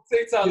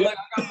TikTok, look,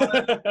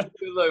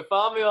 look,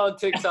 follow me on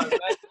TikTok.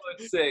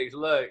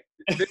 Look,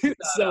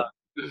 so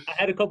I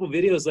had a couple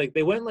videos, like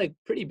they went like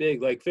pretty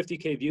big, like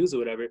 50K views or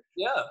whatever.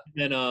 yeah.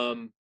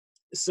 And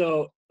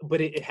so, but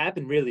it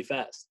happened really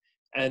fast,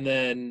 and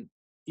then,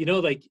 you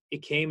know, like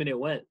it came and it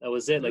went. That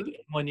was it. Like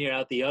 1 year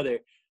out the other,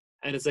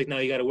 and it's like now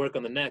you got to work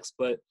on the next.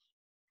 But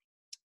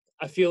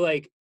I feel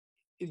like,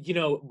 you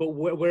know, but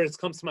where it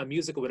comes to my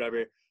music or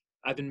whatever,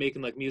 I've been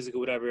making like music or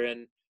whatever,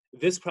 and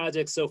this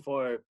project so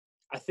far,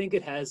 I think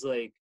it has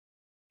like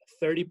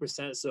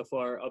 30% so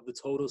far of the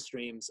total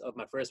streams of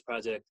my first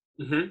project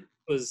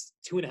was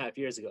 2.5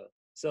 years ago.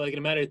 So like in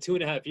a matter of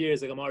 2.5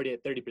 years, like I'm already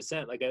at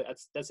 30%. Like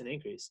that's an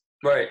increase.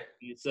 Right.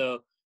 So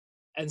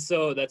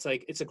that's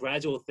like, it's a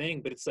gradual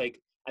thing, but it's like,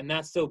 and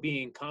that's still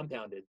being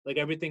compounded. Like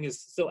everything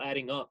is still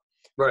adding up.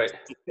 Right.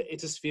 It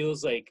just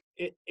feels like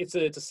it's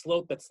a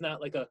slope that's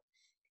not like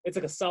it's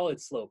like a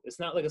solid slope. It's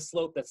not like a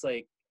slope that's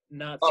like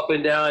not up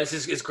and down.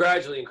 It's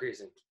gradually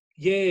increasing.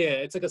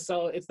 Yeah. It's like a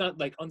solid, it's not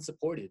like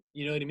unsupported.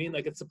 You know what I mean?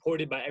 Like it's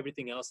supported by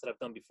everything else that I've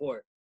done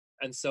before.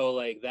 And so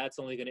like, that's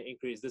only going to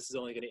increase. This is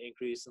only going to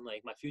increase, and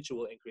like my future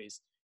will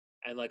increase.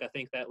 And like, I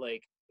think that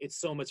like,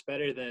 it's so much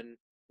better than,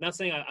 not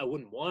saying I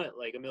wouldn't want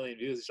like 1 million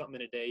views or something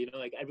in a day, you know,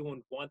 like everyone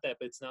would want that,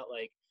 but it's not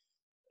like,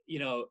 you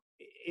know,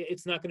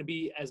 it's not going to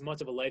be as much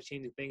of a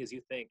life-changing thing as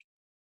you think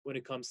when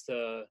it comes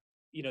to,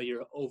 you know,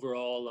 your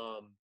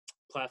overall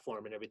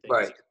platform and everything.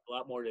 Right. There's a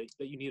lot more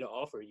that you need to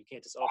offer. You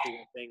can't just offer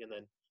one thing and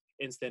then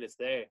instant it's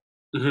there.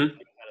 Mm-hmm. Kind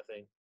of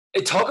thing.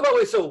 And talk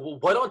about so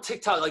what on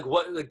TikTok, like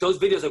what, like those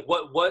videos, like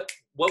what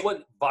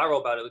went viral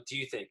about it? Do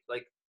you think,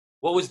 like,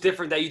 what was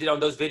different that you did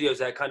on those videos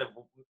that kind of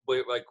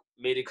like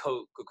made it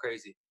go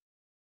crazy?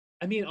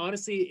 I mean,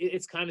 honestly,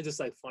 it's kind of just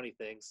like funny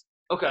things.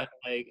 Okay. And,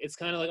 like it's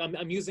kind of like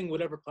I'm using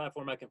whatever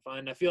platform I can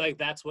find. I feel like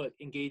that's what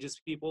engages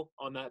people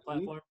on that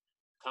platform,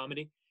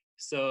 comedy.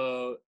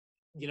 So,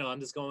 I'm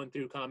just going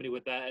through comedy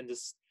with that and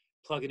just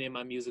plugging in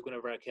my music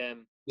whenever I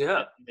can.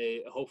 Yeah.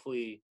 And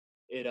hopefully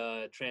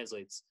it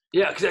translates.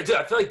 Yeah, because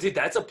I feel like, dude,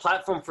 that's a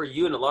platform for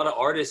you and a lot of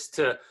artists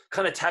to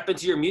kind of tap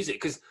into your music.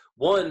 Because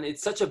one,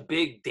 it's such a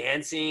big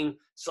dancing.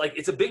 It's like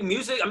it's a big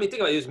music. I mean,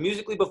 think about it. It was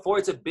musically before.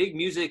 It's a big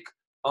music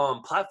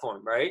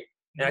platform, right?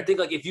 And I think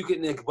like if you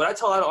can, like, what I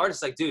tell a lot of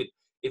artists, like, dude,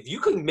 if you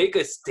can make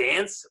us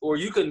dance or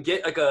you can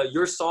get like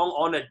your song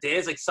on a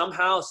dance, like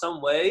somehow,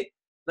 some way,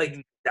 like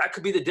that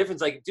could be the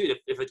difference. Like, dude,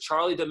 if a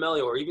Charlie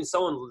D'Amelio or even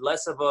someone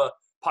less of a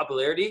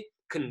popularity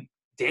can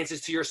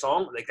dances to your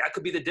song, like that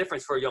could be the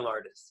difference for a young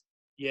artist.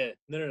 Yeah,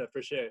 no,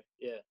 for sure.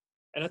 Yeah.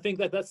 And I think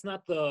that's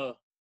not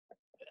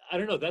I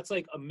don't know, that's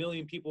like a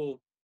million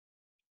people.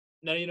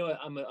 No, you know what?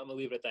 I'm gonna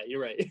leave it at that.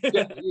 You're right.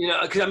 Yeah,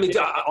 because I mean,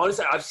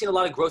 honestly, I've seen a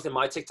lot of growth in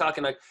my TikTok,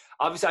 and like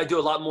obviously, I do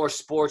a lot more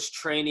sports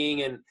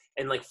training and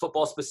like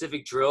football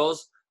specific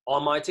drills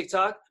on my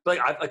TikTok. But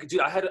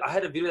dude, I had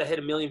a video that hit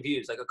 1 million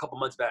views like a couple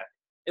months back,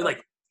 and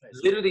like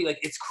literally, like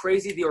it's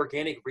crazy the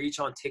organic reach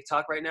on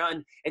TikTok right now,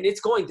 and it's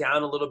going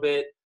down a little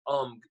bit.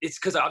 It's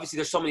because obviously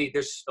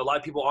there's a lot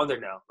of people on there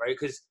now, right?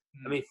 Because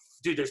I mean,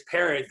 dude, there's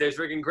parents, there's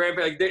freaking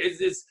grandparents, like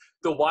it's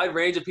the wide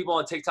range of people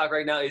on TikTok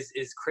right now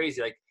is crazy.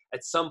 Like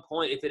at some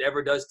point, if it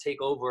ever does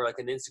take over like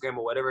an Instagram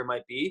or whatever it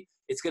might be,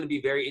 it's going to be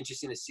very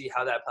interesting to see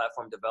how that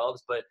platform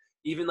develops. But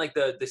even like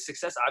the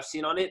success I've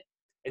seen on it,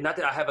 and not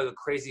that I have like a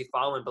crazy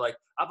following, but like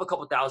I have a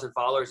couple thousand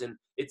followers, and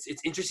it's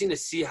interesting to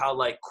see how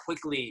like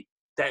quickly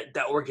that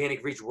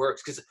organic reach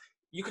works. Because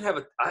you can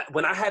have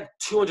when I had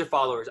 200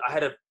 followers, I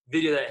had a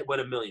video that went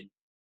 1 million.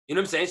 You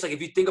know what I'm saying? It's like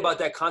if you think about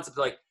that concept,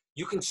 like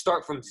you can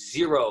start from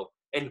zero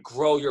and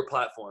grow your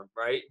platform,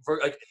 right? For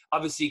like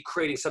obviously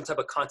creating some type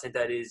of content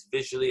that is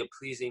visually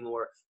pleasing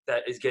or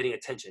that is getting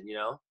attention, you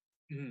know?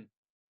 Mm-hmm.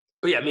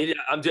 But yeah, I mean,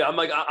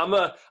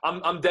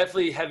 I'm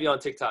definitely heavy on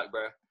TikTok,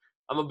 bro.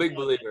 I'm a big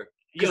believer.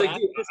 Because like,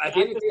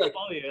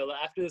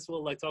 after this,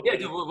 we'll like talk. Yeah,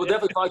 about dude, we'll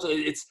definitely follow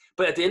you.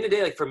 But at the end of the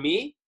day, like for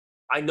me,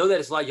 I know that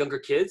it's a lot younger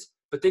kids.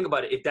 But think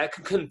about it. If that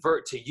can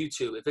convert to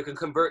YouTube, if it can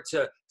convert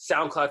to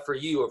SoundCloud for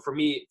you or for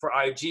me, for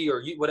IG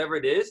or you, whatever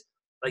it is,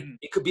 like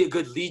it could be a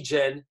good lead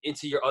gen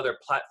into your other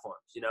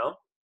platforms, you know?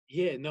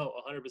 Yeah, no,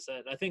 100%.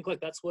 I think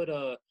like that's what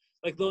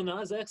like Lil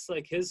Nas X,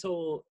 like his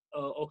whole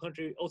Old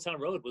Town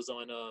Road was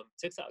on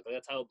TikTok. Like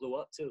that's how it blew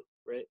up too,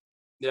 right?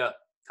 Yeah.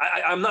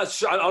 I'm not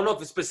sure. I don't know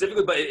if it's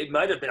specifically, but it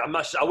might have been. I'm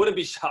not sure. I wouldn't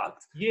be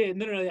shocked. Yeah,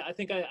 no. I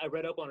think I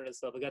read up on it and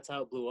stuff. Like that's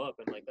how it blew up,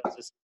 and like that's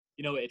just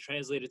it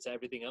translated to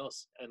everything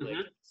else, and like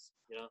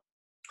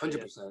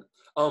 100%.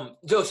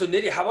 Joe, so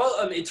Nitty, how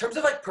about in terms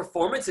of like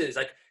performances,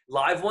 like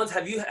live ones?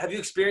 Have you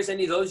experienced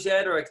any of those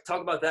yet, or like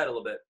talk about that a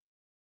little bit?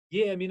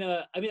 Yeah,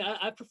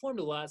 I performed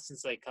a lot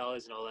since like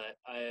college and all that.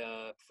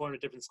 I performed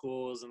at different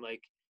schools and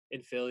like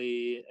in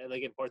Philly, and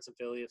like in parts of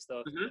Philly and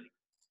stuff.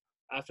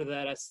 After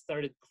that, I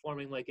started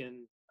performing like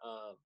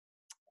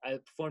I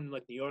performed in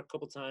like New York a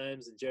couple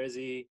times, in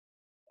Jersey.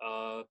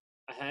 I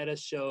had a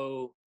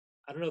show.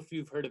 I don't know if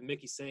you've heard of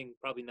Mickey Singh.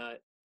 Probably not.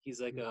 He's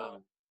like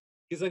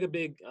a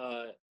big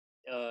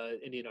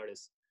Indian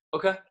artist.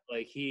 Okay.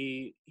 Like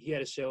he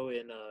had a show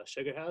in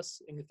Sugar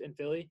House in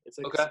Philly. It's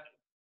like okay.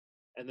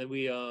 And then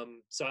we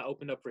so I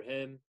opened up for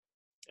him,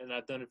 and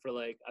I've done it for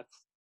like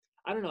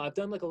I don't know. I've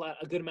done like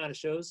a good amount of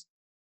shows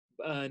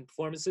and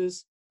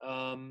performances.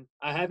 I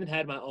haven't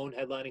had my own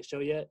headlining show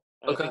yet.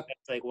 I think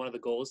that's like one of the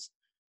goals.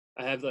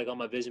 I have like on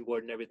my vision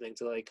board and everything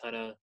to like kind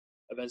of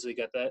eventually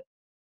get that.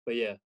 But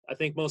yeah, I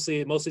think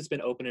mostly it's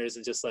been openers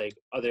and just like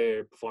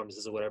other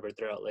performances or whatever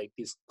throughout like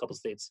these couple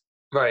states.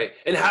 Right.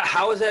 And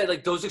how is that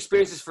like those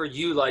experiences for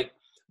you? Like,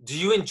 do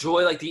you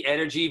enjoy like the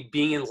energy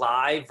being in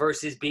live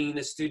versus being in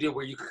the studio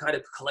where you can kind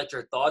of collect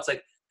your thoughts?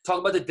 Like, talk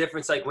about the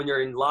difference like when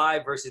you're in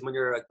live versus when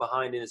you're like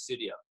behind in the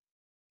studio.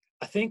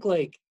 I think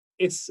like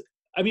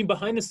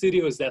behind the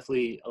studio is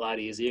definitely a lot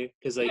easier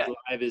because like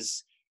live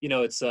is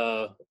it's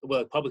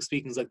public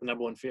speaking is like the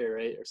number one fear,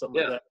 right, or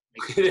something like that.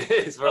 It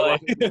is for a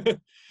lot.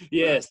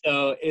 Yeah,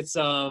 so it's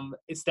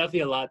definitely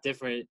a lot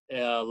different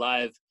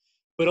live,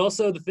 but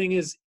also the thing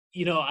is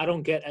I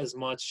don't get as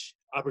much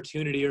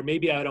opportunity, or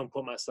maybe I don't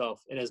put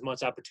myself in as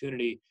much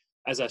opportunity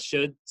as I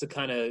should to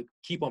kind of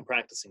keep on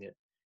practicing it.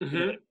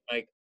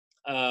 Like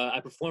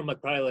I perform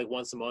like probably like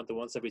once a month or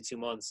once every 2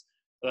 months,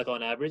 like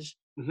on average.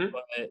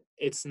 But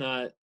it's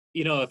not,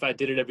 if I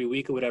did it every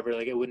week or whatever,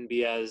 like it wouldn't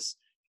be as,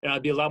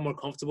 I'd be a lot more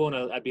comfortable,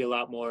 and I'd be a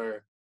lot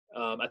more,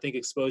 I think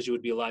exposure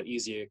would be a lot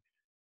easier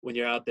when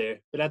you're out there.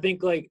 But I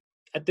think like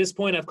at this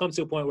point, I've come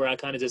to a point where I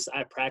kind of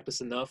I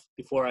practice enough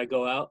before I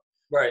go out.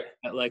 Right.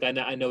 Like I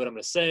know what I'm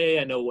going to say.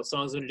 I know what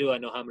songs I'm going to do. I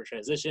know how I'm going to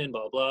transition,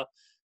 blah, blah.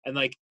 And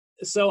like,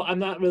 so I'm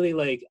not really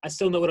like, I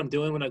still know what I'm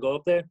doing when I go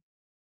up there.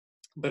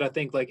 But I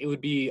think like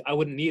I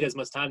wouldn't need as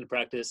much time to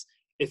practice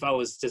if I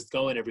was just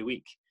going every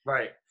week.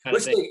 Right.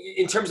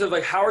 In terms of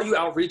like, how are you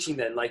outreaching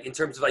then? Like in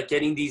terms of like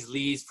getting these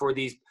leads for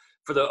the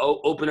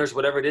openers,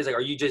 whatever it is, like,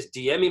 are you just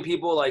DMing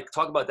people? Like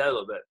talk about that a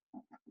little bit.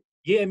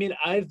 Yeah, I mean,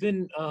 I've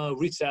been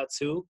reached out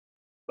to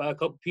by a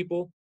couple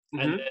people,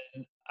 and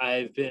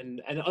Mm-hmm. then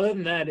and other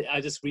than that, I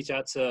just reach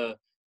out to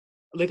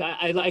like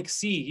I like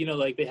see,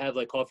 like they have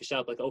like coffee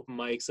shop like open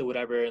mics or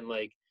whatever, and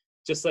like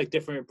just like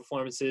different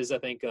performances. I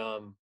think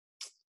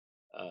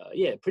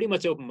yeah, pretty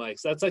much open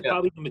mics. That's like Yeah.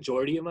 probably the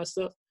majority of my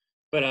stuff.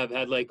 But I've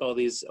had like all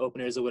these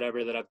openers or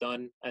whatever that I've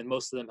done, and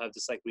most of them have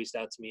just like reached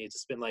out to me. It's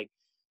just been like,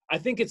 I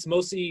think it's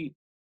mostly,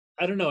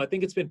 I don't know. I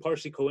think it's been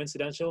partially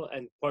coincidental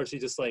and partially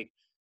just like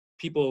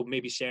people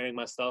maybe sharing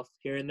my stuff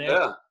here and there,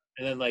 Yeah.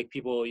 and then like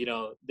people,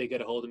 they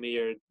get a hold of me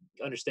or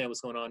understand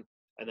what's going on,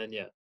 and then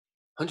yeah.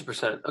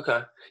 100%.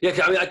 Okay. Yeah.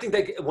 'Cause I mean, I think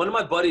that one of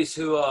my buddies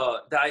who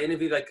that I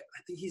interviewed, like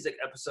I think he's like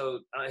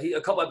episode he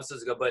a couple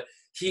episodes ago, but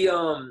he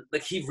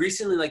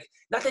recently, like,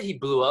 not that he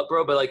blew up,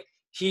 bro, but like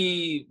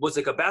he was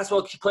like a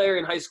basketball player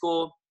in high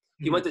school.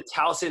 He Mhm. went to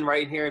Towson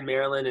right here in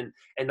Maryland,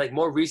 and like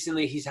more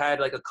recently he's had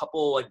like a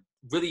couple like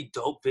really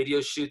dope video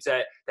shoots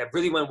that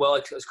really went well.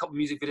 Like a couple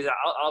music videos.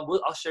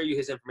 I'll share you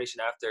his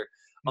information after.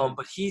 Mhm.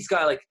 But he's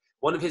got like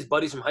one of his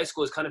buddies from high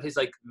school is kind of his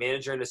like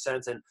manager in a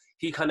sense, and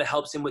he kind of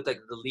helps him with like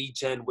the lead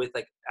gen with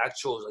like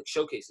actual like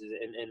showcases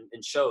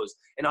and shows.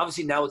 And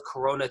obviously now with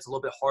Corona, it's a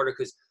little bit harder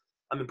because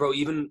I mean, bro,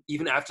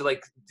 even after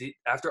like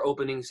after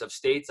openings of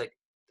states, like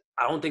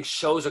I don't think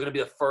shows are going to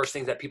be the first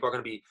things that people are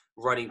going to be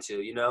running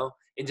to,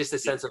 in just the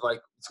Yeah. sense of like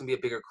it's going to be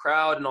a bigger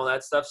crowd and all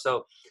that stuff.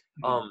 So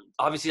Mhm.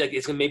 obviously like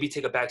it's going to maybe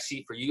take a back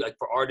seat for you, like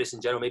for artists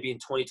in general, maybe in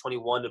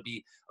 2021 to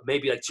be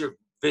maybe like to your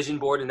vision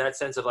board in that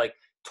sense of like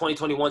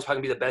 2021 is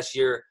probably going to be the best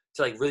year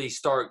to like really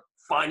start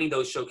finding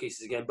those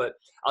showcases again. But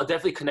I'll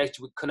definitely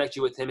connect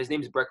you with him. His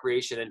name is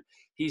Recreation, and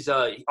he's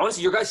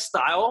honestly your guys'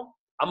 style.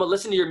 I'm gonna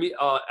listen to your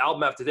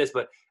album after this,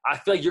 but I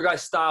feel like your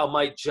guys' style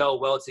might gel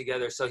well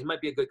together. So he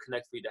might be a good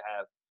connect for you to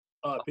have.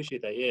 Oh, I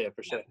appreciate that. Yeah,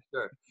 for Yeah, sure.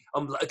 for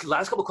sure. Like,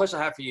 last couple questions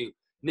I have for you,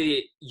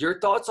 Nitty, your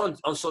thoughts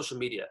on social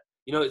media.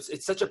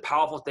 It's such a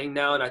powerful thing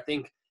now, and I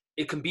think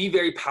it can be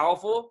very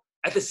powerful.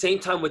 At the same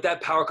time, with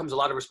that power comes a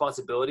lot of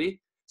responsibility.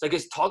 So I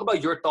guess talk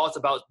about your thoughts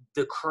about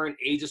the current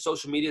age of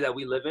social media that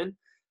we live in,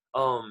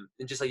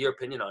 and just like your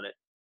opinion on it.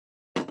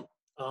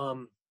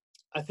 Um,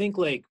 I think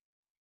like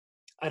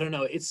I don't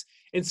know. It's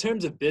in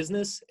terms of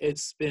business,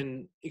 it's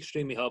been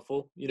extremely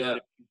helpful. You know Yeah,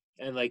 what I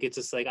mean? And like it's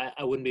just like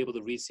I wouldn't be able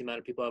to reach the amount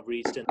of people I've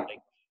reached and like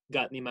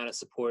gotten the amount of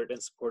support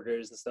and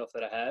supporters and stuff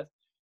that I have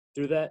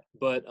through that.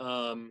 But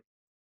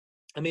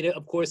I mean,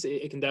 of course,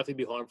 it can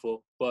definitely be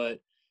harmful. But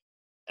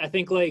I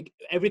think like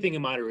everything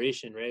in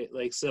moderation, right?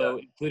 Like yeah, so,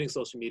 including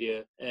social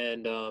media,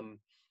 and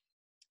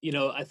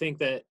I think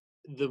that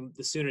the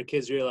sooner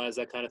kids realize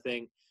that kind of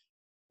thing,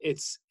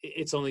 it's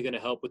only going to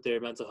help with their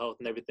mental health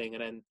and everything.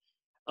 And then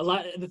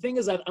the thing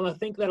is that I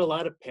think that a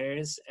lot of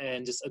parents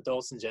and just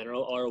adults in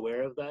general are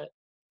aware of that,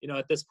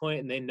 at this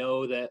point, and they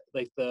know that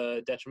like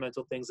the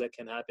detrimental things that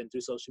can happen through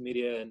social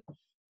media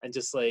and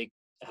just like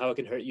how it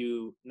can hurt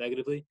you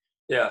negatively.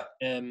 yeah,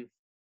 And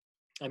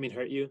I mean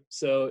hurt you.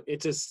 So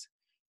it just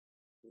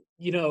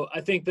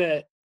I think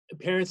that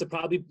parents are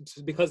probably,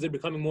 because they're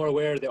becoming more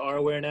aware, they are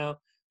aware now.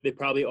 They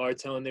probably are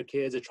telling their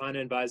kids, they're trying to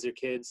advise their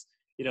kids,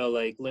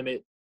 like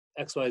limit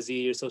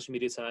XYZ or social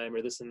media time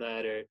or this and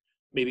that, or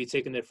maybe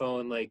taking their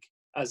phone like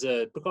as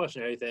a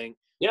precautionary thing,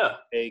 yeah.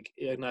 like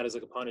not as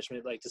like a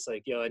punishment, like just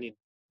like, yo, I need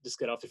just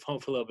get off the phone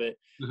for a little bit.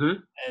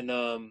 Mm-hmm.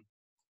 And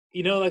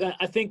like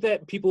I think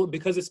that people,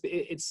 because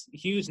it's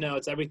huge now,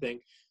 it's everything.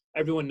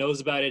 Everyone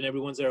knows about it and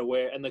everyone's there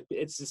aware, and like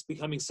it's just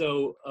becoming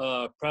so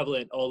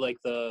prevalent, all like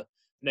the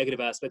negative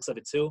aspects of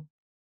it too,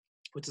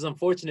 which is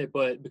unfortunate,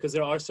 but because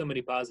there are so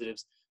many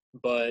positives.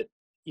 But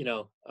you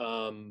know,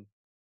 um,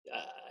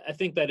 I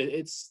think that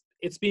it's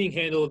being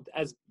handled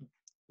as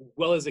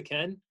well as it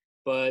can,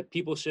 but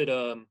people should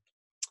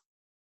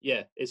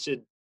yeah, it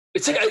should.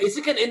 It's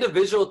like an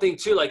individual thing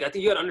too. Like I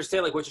think you got to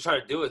understand like what you're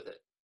trying to do with it.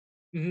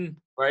 Mhm.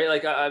 Right,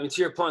 like I mean,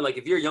 to your point, like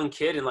if you're a young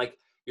kid and like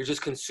you're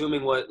just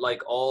consuming what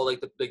like all like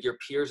like your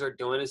peers are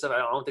doing and stuff, I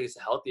don't think it's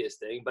the healthiest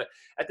thing. But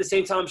at the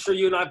same time, I'm sure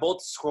you and I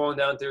both scrolling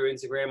down through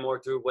Instagram or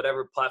through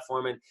whatever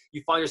platform, and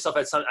you find yourself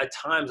at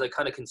times like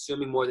kind of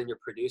consuming more than you're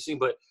producing.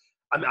 But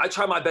I mean, I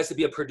try my best to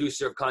be a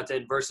producer of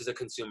content versus a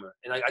consumer,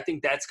 and I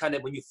think that's kind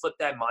of when you flip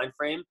that mind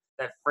frame,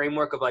 that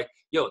framework of like,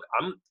 yo,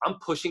 I'm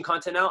pushing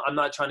content out. I'm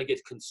not trying to get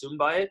consumed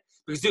by it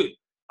because, dude.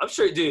 I'm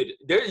sure, dude.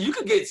 There, you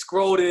could get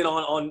scrolled in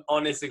on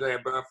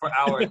Instagram, bro, for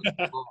hours,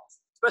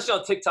 especially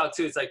on TikTok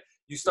too. It's like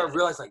you start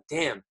realizing, like,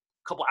 damn, a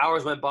couple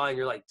hours went by, and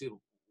you're like, dude,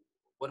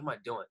 what am I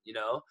doing?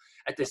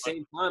 At the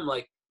same time,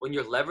 like when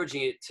you're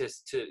leveraging it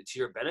to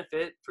your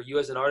benefit, for you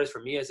as an artist, for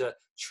me as a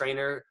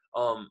trainer,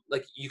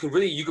 like you can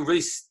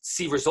really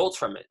see results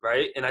from it,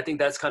 right? And I think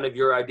that's kind of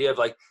your idea of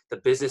like the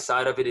business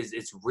side of it is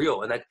it's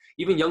real, and that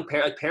even young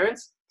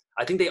parents,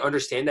 I think they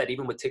understand that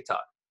even with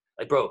TikTok,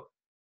 like, bro.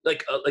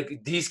 Like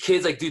these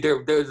kids, like, dude,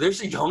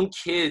 there's young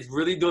kids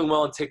really doing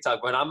well on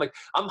TikTok, right?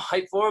 I'm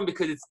hyped for them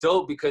because it's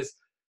dope because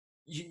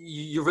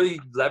you're really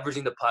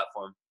leveraging the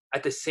platform.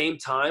 At the same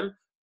time,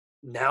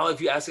 now if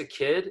you ask a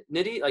kid,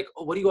 Nitty, like,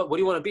 oh, what do you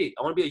want to be?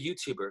 I want to be a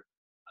YouTuber.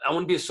 I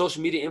want to be a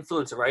social media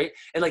influencer, right?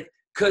 And like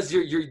because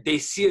they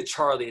see a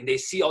Charlie and they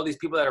see all these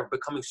people that are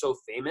becoming so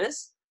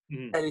famous,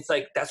 and it's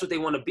like that's what they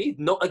want to be.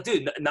 No, like,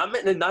 dude, not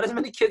as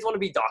many kids want to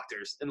be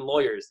doctors and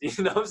lawyers.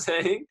 You know what I'm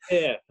saying?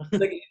 Yeah.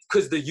 Like,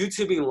 because the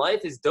YouTubing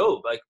life is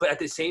dope. Like, but at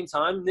the same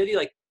time, Nitty,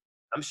 like,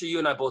 I'm sure you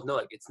and I both know,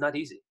 like, it's not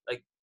easy.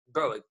 Like,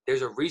 bro, like,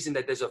 there's a reason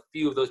that there's a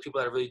few of those people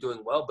that are really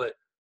doing well, but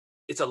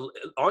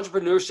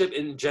entrepreneurship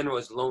in general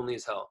is lonely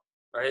as hell,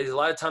 right? There's a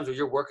lot of times where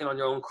you're working on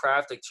your own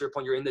craft, like to your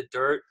point, you're in the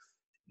dirt,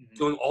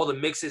 doing all the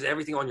mixes,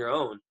 everything on your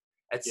own.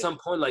 At some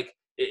point, like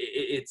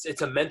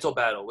it's a mental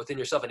battle within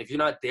yourself, and if you're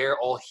not there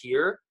all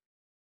here,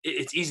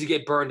 it's easy to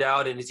get burned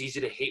out, and it's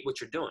easy to hate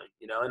what you're doing,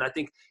 you know. And I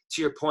think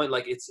to your point,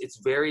 like it's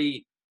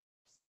very,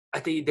 I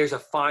think there's a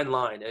fine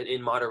line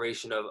in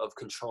moderation of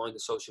controlling the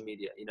social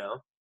media, you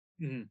know.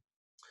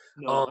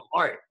 No.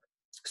 All right,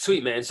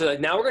 sweet, man. So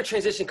like, now we're gonna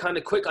transition kind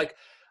of quick, like.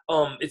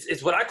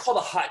 It's what I call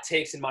the hot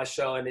takes in my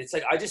show, and it's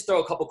like I just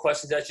throw a couple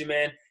questions at you,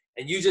 man,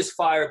 and you just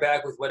fire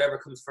back with whatever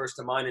comes first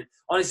to mind. And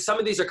honestly, some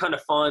of these are kind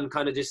of fun,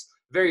 kind of just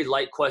very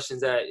light questions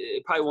that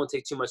it probably won't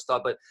take too much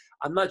thought. But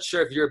I'm not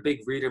sure if you're a big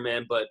reader,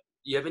 man, but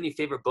you have any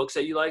favorite books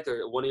that you liked,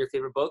 or one of your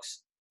favorite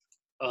books?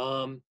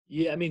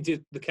 Yeah, I mean,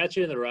 dude, The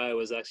Catcher in the Rye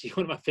was actually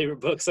one of my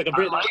favorite books. Like,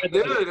 Dude,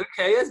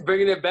 okay, that's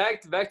bringing it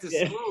back to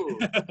yeah. school.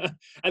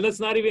 And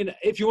that's not even,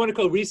 if you want to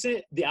go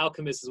recent, The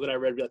Alchemist is what I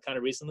read kind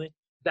of recently.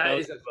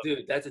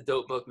 Dude, that's a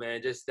dope book, man.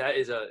 Just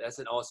that's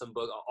an awesome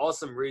book,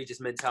 awesome read,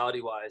 just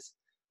mentality wise.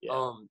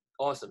 Yeah.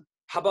 Awesome.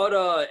 How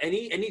about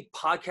any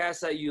podcasts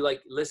that you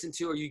like listen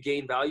to or you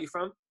gain value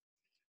from?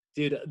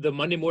 Dude, the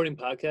Monday Morning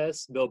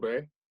Podcast, Bill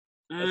Burr.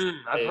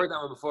 I've heard that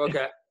one before.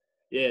 Okay.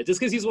 Yeah, just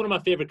because he's one of my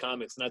favorite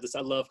comics, and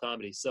I love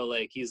comedy, so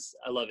like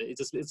I love it.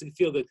 It's a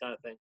feel good kind of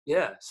thing.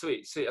 Yeah,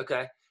 sweet.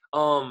 Okay.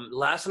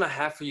 Last one I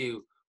have for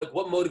you. Like,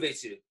 what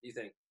motivates you? You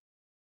think?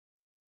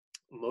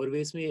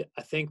 Motivates me?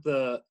 I think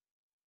the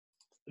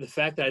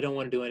fact that I don't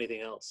want to do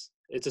anything else.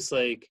 It's just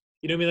like,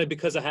 you know what I mean? Like,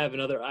 because I have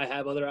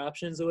other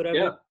options or whatever.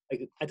 Yeah.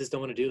 Like, I just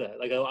don't want to do that.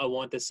 Like, I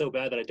want this so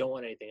bad that I don't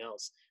want anything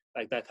else.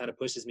 Like, that kind of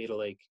pushes me to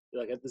like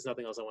there's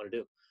nothing else I want to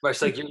do. Right.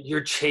 It's like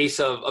your chase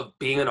of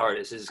being an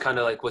artist is kind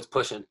of like what's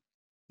pushing.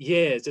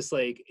 Yeah, it's just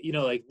like, you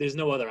know, like there's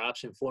no other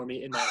option for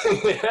me in my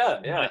life.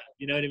 Yeah.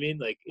 You know what I mean?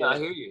 Like, yeah,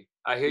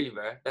 I hear you,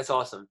 bro. That's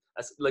awesome.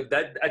 That's like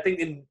that. I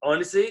think,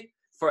 honestly,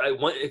 for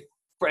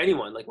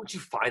anyone, like once you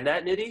find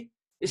that, Nitty,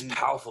 it's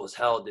powerful as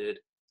hell, dude.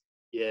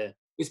 Yeah,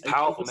 it's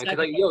powerful, man. Cause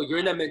like, you're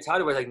in that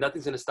mentality where like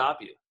nothing's gonna stop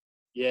you.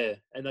 Yeah,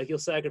 and like you'll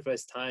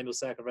sacrifice time, you'll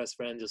sacrifice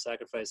friends, you'll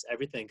sacrifice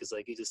everything because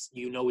like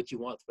you know what you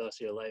want for the rest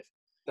of your life.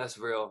 That's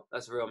real,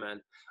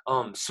 man.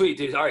 Sweet,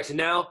 dude. All right, so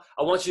now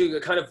I want you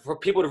to kind of, for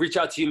people to reach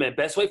out to you, man.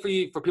 Best way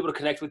for people to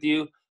connect with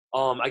you.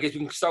 I guess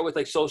we can start with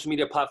like social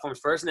media platforms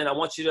first, and then I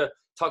want you to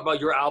talk about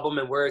your album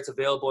and where it's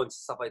available and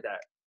stuff like that.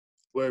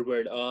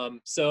 Word.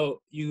 So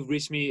you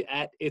reach me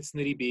at It's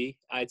Nitty B,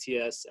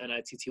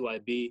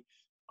 ITSNITTYB,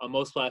 on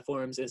most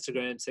platforms: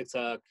 Instagram,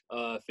 TikTok,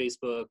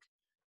 Facebook,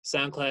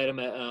 SoundCloud. I'm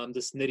at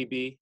just Nitty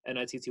B,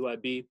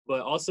 NITTYB.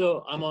 But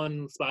also I'm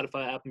on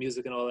Spotify, Apple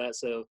Music, and all that.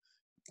 So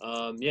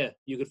yeah,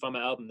 you could find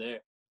my album there.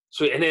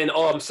 Sweet. And then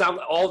all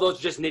those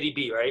just Nitty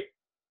B, right?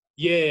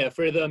 Yeah,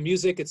 for the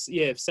music, it's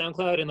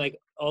SoundCloud and like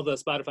all the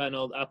Spotify and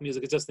all Apple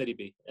Music, it's just Nitty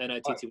B,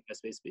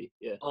 NITTYB.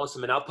 Yeah.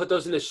 Awesome, and I'll put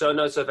those in the show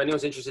notes. So if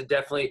anyone's interested,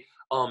 definitely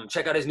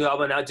check out his new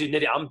album. Now, dude,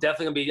 Nitty, I'm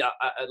definitely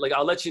gonna be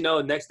I'll let you know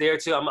next day or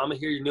two. I'm gonna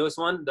hear your newest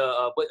one.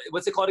 The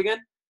what's it called again?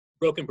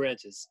 Broken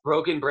Branches.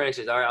 Broken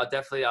Branches. All right,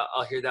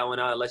 I'll hear that one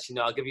out. I'll let you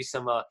know. I'll give you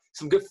some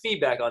good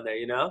feedback on there.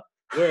 You know.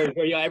 Word,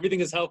 yeah, everything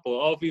is helpful.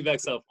 All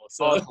feedback's helpful.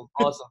 So.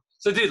 Awesome.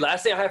 So, dude,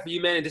 last thing I have for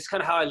you, man, and this is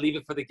kind of how I leave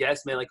it for the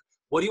guests, man. Like,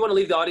 what do you want to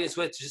leave the audience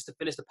with just to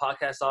finish the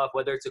podcast off?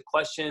 Whether it's a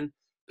question,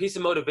 piece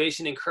of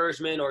motivation,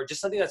 encouragement, or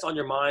just something that's on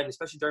your mind,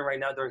 especially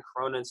during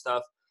Corona and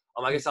stuff.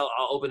 I guess I'll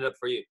open it up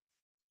for you.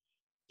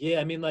 Yeah,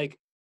 I mean, like,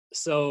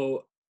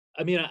 so,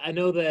 I mean, I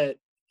know that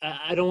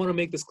I don't want to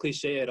make this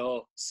cliche at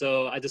all.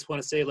 So I just want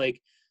to say,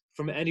 like,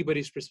 from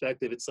anybody's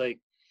perspective, it's like,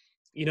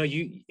 you know,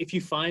 if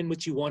you find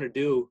what you want to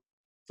do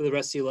for the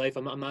rest of your life,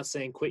 I'm not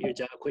saying quit your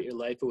job, quit your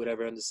life or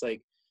whatever. I'm just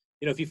like,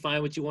 you know, if you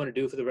find what you want to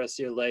do for the rest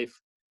of your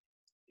life,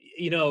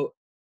 you know,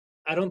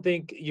 I don't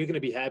think you're going to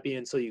be happy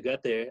until you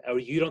get there, or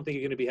you don't think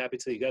you're going to be happy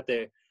until you get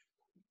there.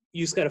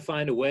 You just got to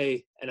find a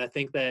way. And I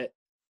think that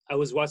I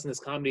was watching this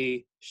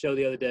comedy show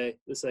the other day,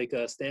 this like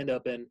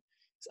stand-up, and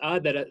it's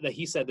odd that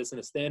he said this in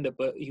a stand-up,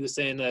 but he was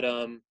saying that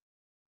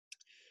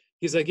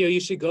he's like, yo, you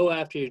should go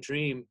after your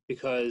dream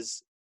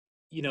because,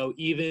 you know,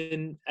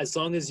 even as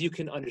long as you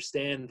can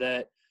understand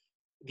that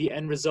the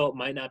end result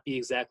might not be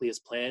exactly as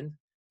planned,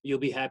 you'll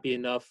be happy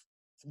enough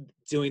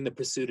doing the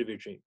pursuit of your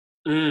dream.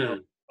 You know,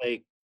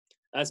 like,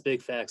 that's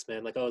big facts,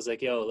 man. Like, I was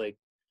like, yo, like,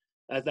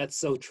 that's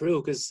so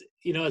true. Cause,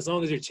 you know, as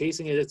long as you're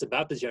chasing it, it's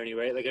about the journey,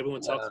 right? Like,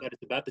 everyone talks about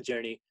it's about the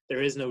journey.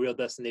 There is no real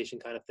destination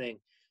kind of thing.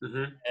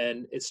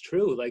 And it's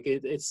true. Like,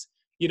 it's,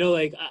 you know,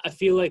 like, I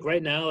feel like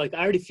right now, like, I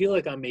already feel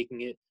like I'm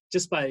making it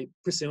just by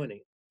pursuing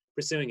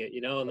it,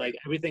 you know, and like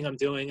everything I'm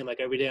doing and like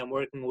every day I'm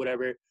working,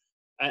 whatever,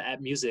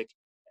 at music.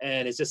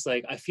 And it's just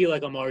like, I feel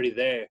like I'm already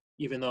there,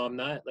 even though I'm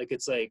not. Like,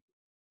 it's like,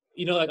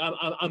 you know, like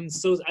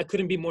I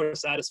couldn't be more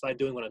satisfied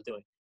doing what I'm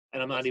doing,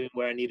 and I'm not even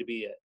where I need to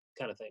be yet,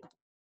 kind of thing.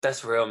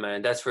 That's real,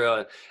 man. That's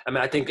real. I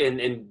mean, I think,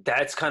 and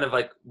that's kind of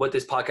like what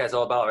this podcast is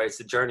all about, right? It's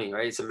the journey,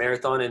 right? It's a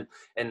marathon,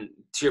 and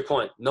to your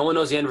point, no one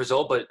knows the end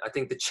result, but I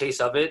think the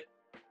chase of it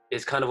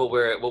is kind of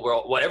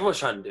what everyone's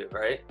trying to do,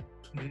 right?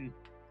 Mm-hmm.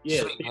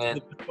 Yeah, Sweet, man.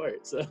 the good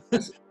part, so.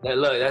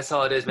 Look, that's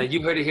all it is, man.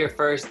 You heard it here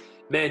first,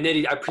 man.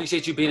 Nitty, I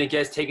appreciate you being a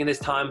guest, taking this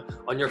time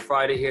on your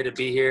Friday here to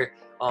be here.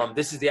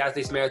 This is the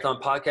Athletes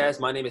Marathon Podcast.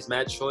 My name is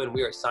Matt Choi, and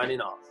we are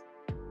signing off.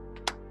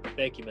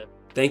 Thank you, man.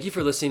 Thank you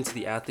for listening to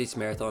the Athletes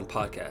Marathon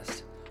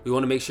Podcast. We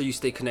want to make sure you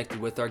stay connected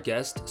with our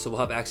guest, so we'll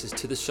have access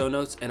to the show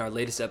notes and our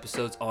latest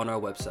episodes on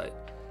our website.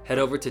 Head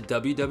over to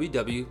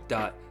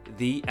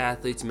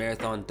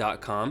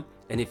www.theathletesmarathon.com,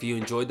 and if you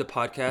enjoyed the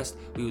podcast,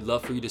 we would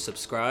love for you to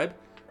subscribe,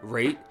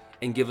 rate,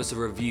 and give us a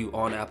review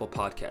on Apple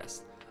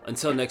Podcasts.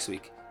 Until next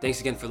week,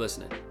 thanks again for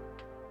listening.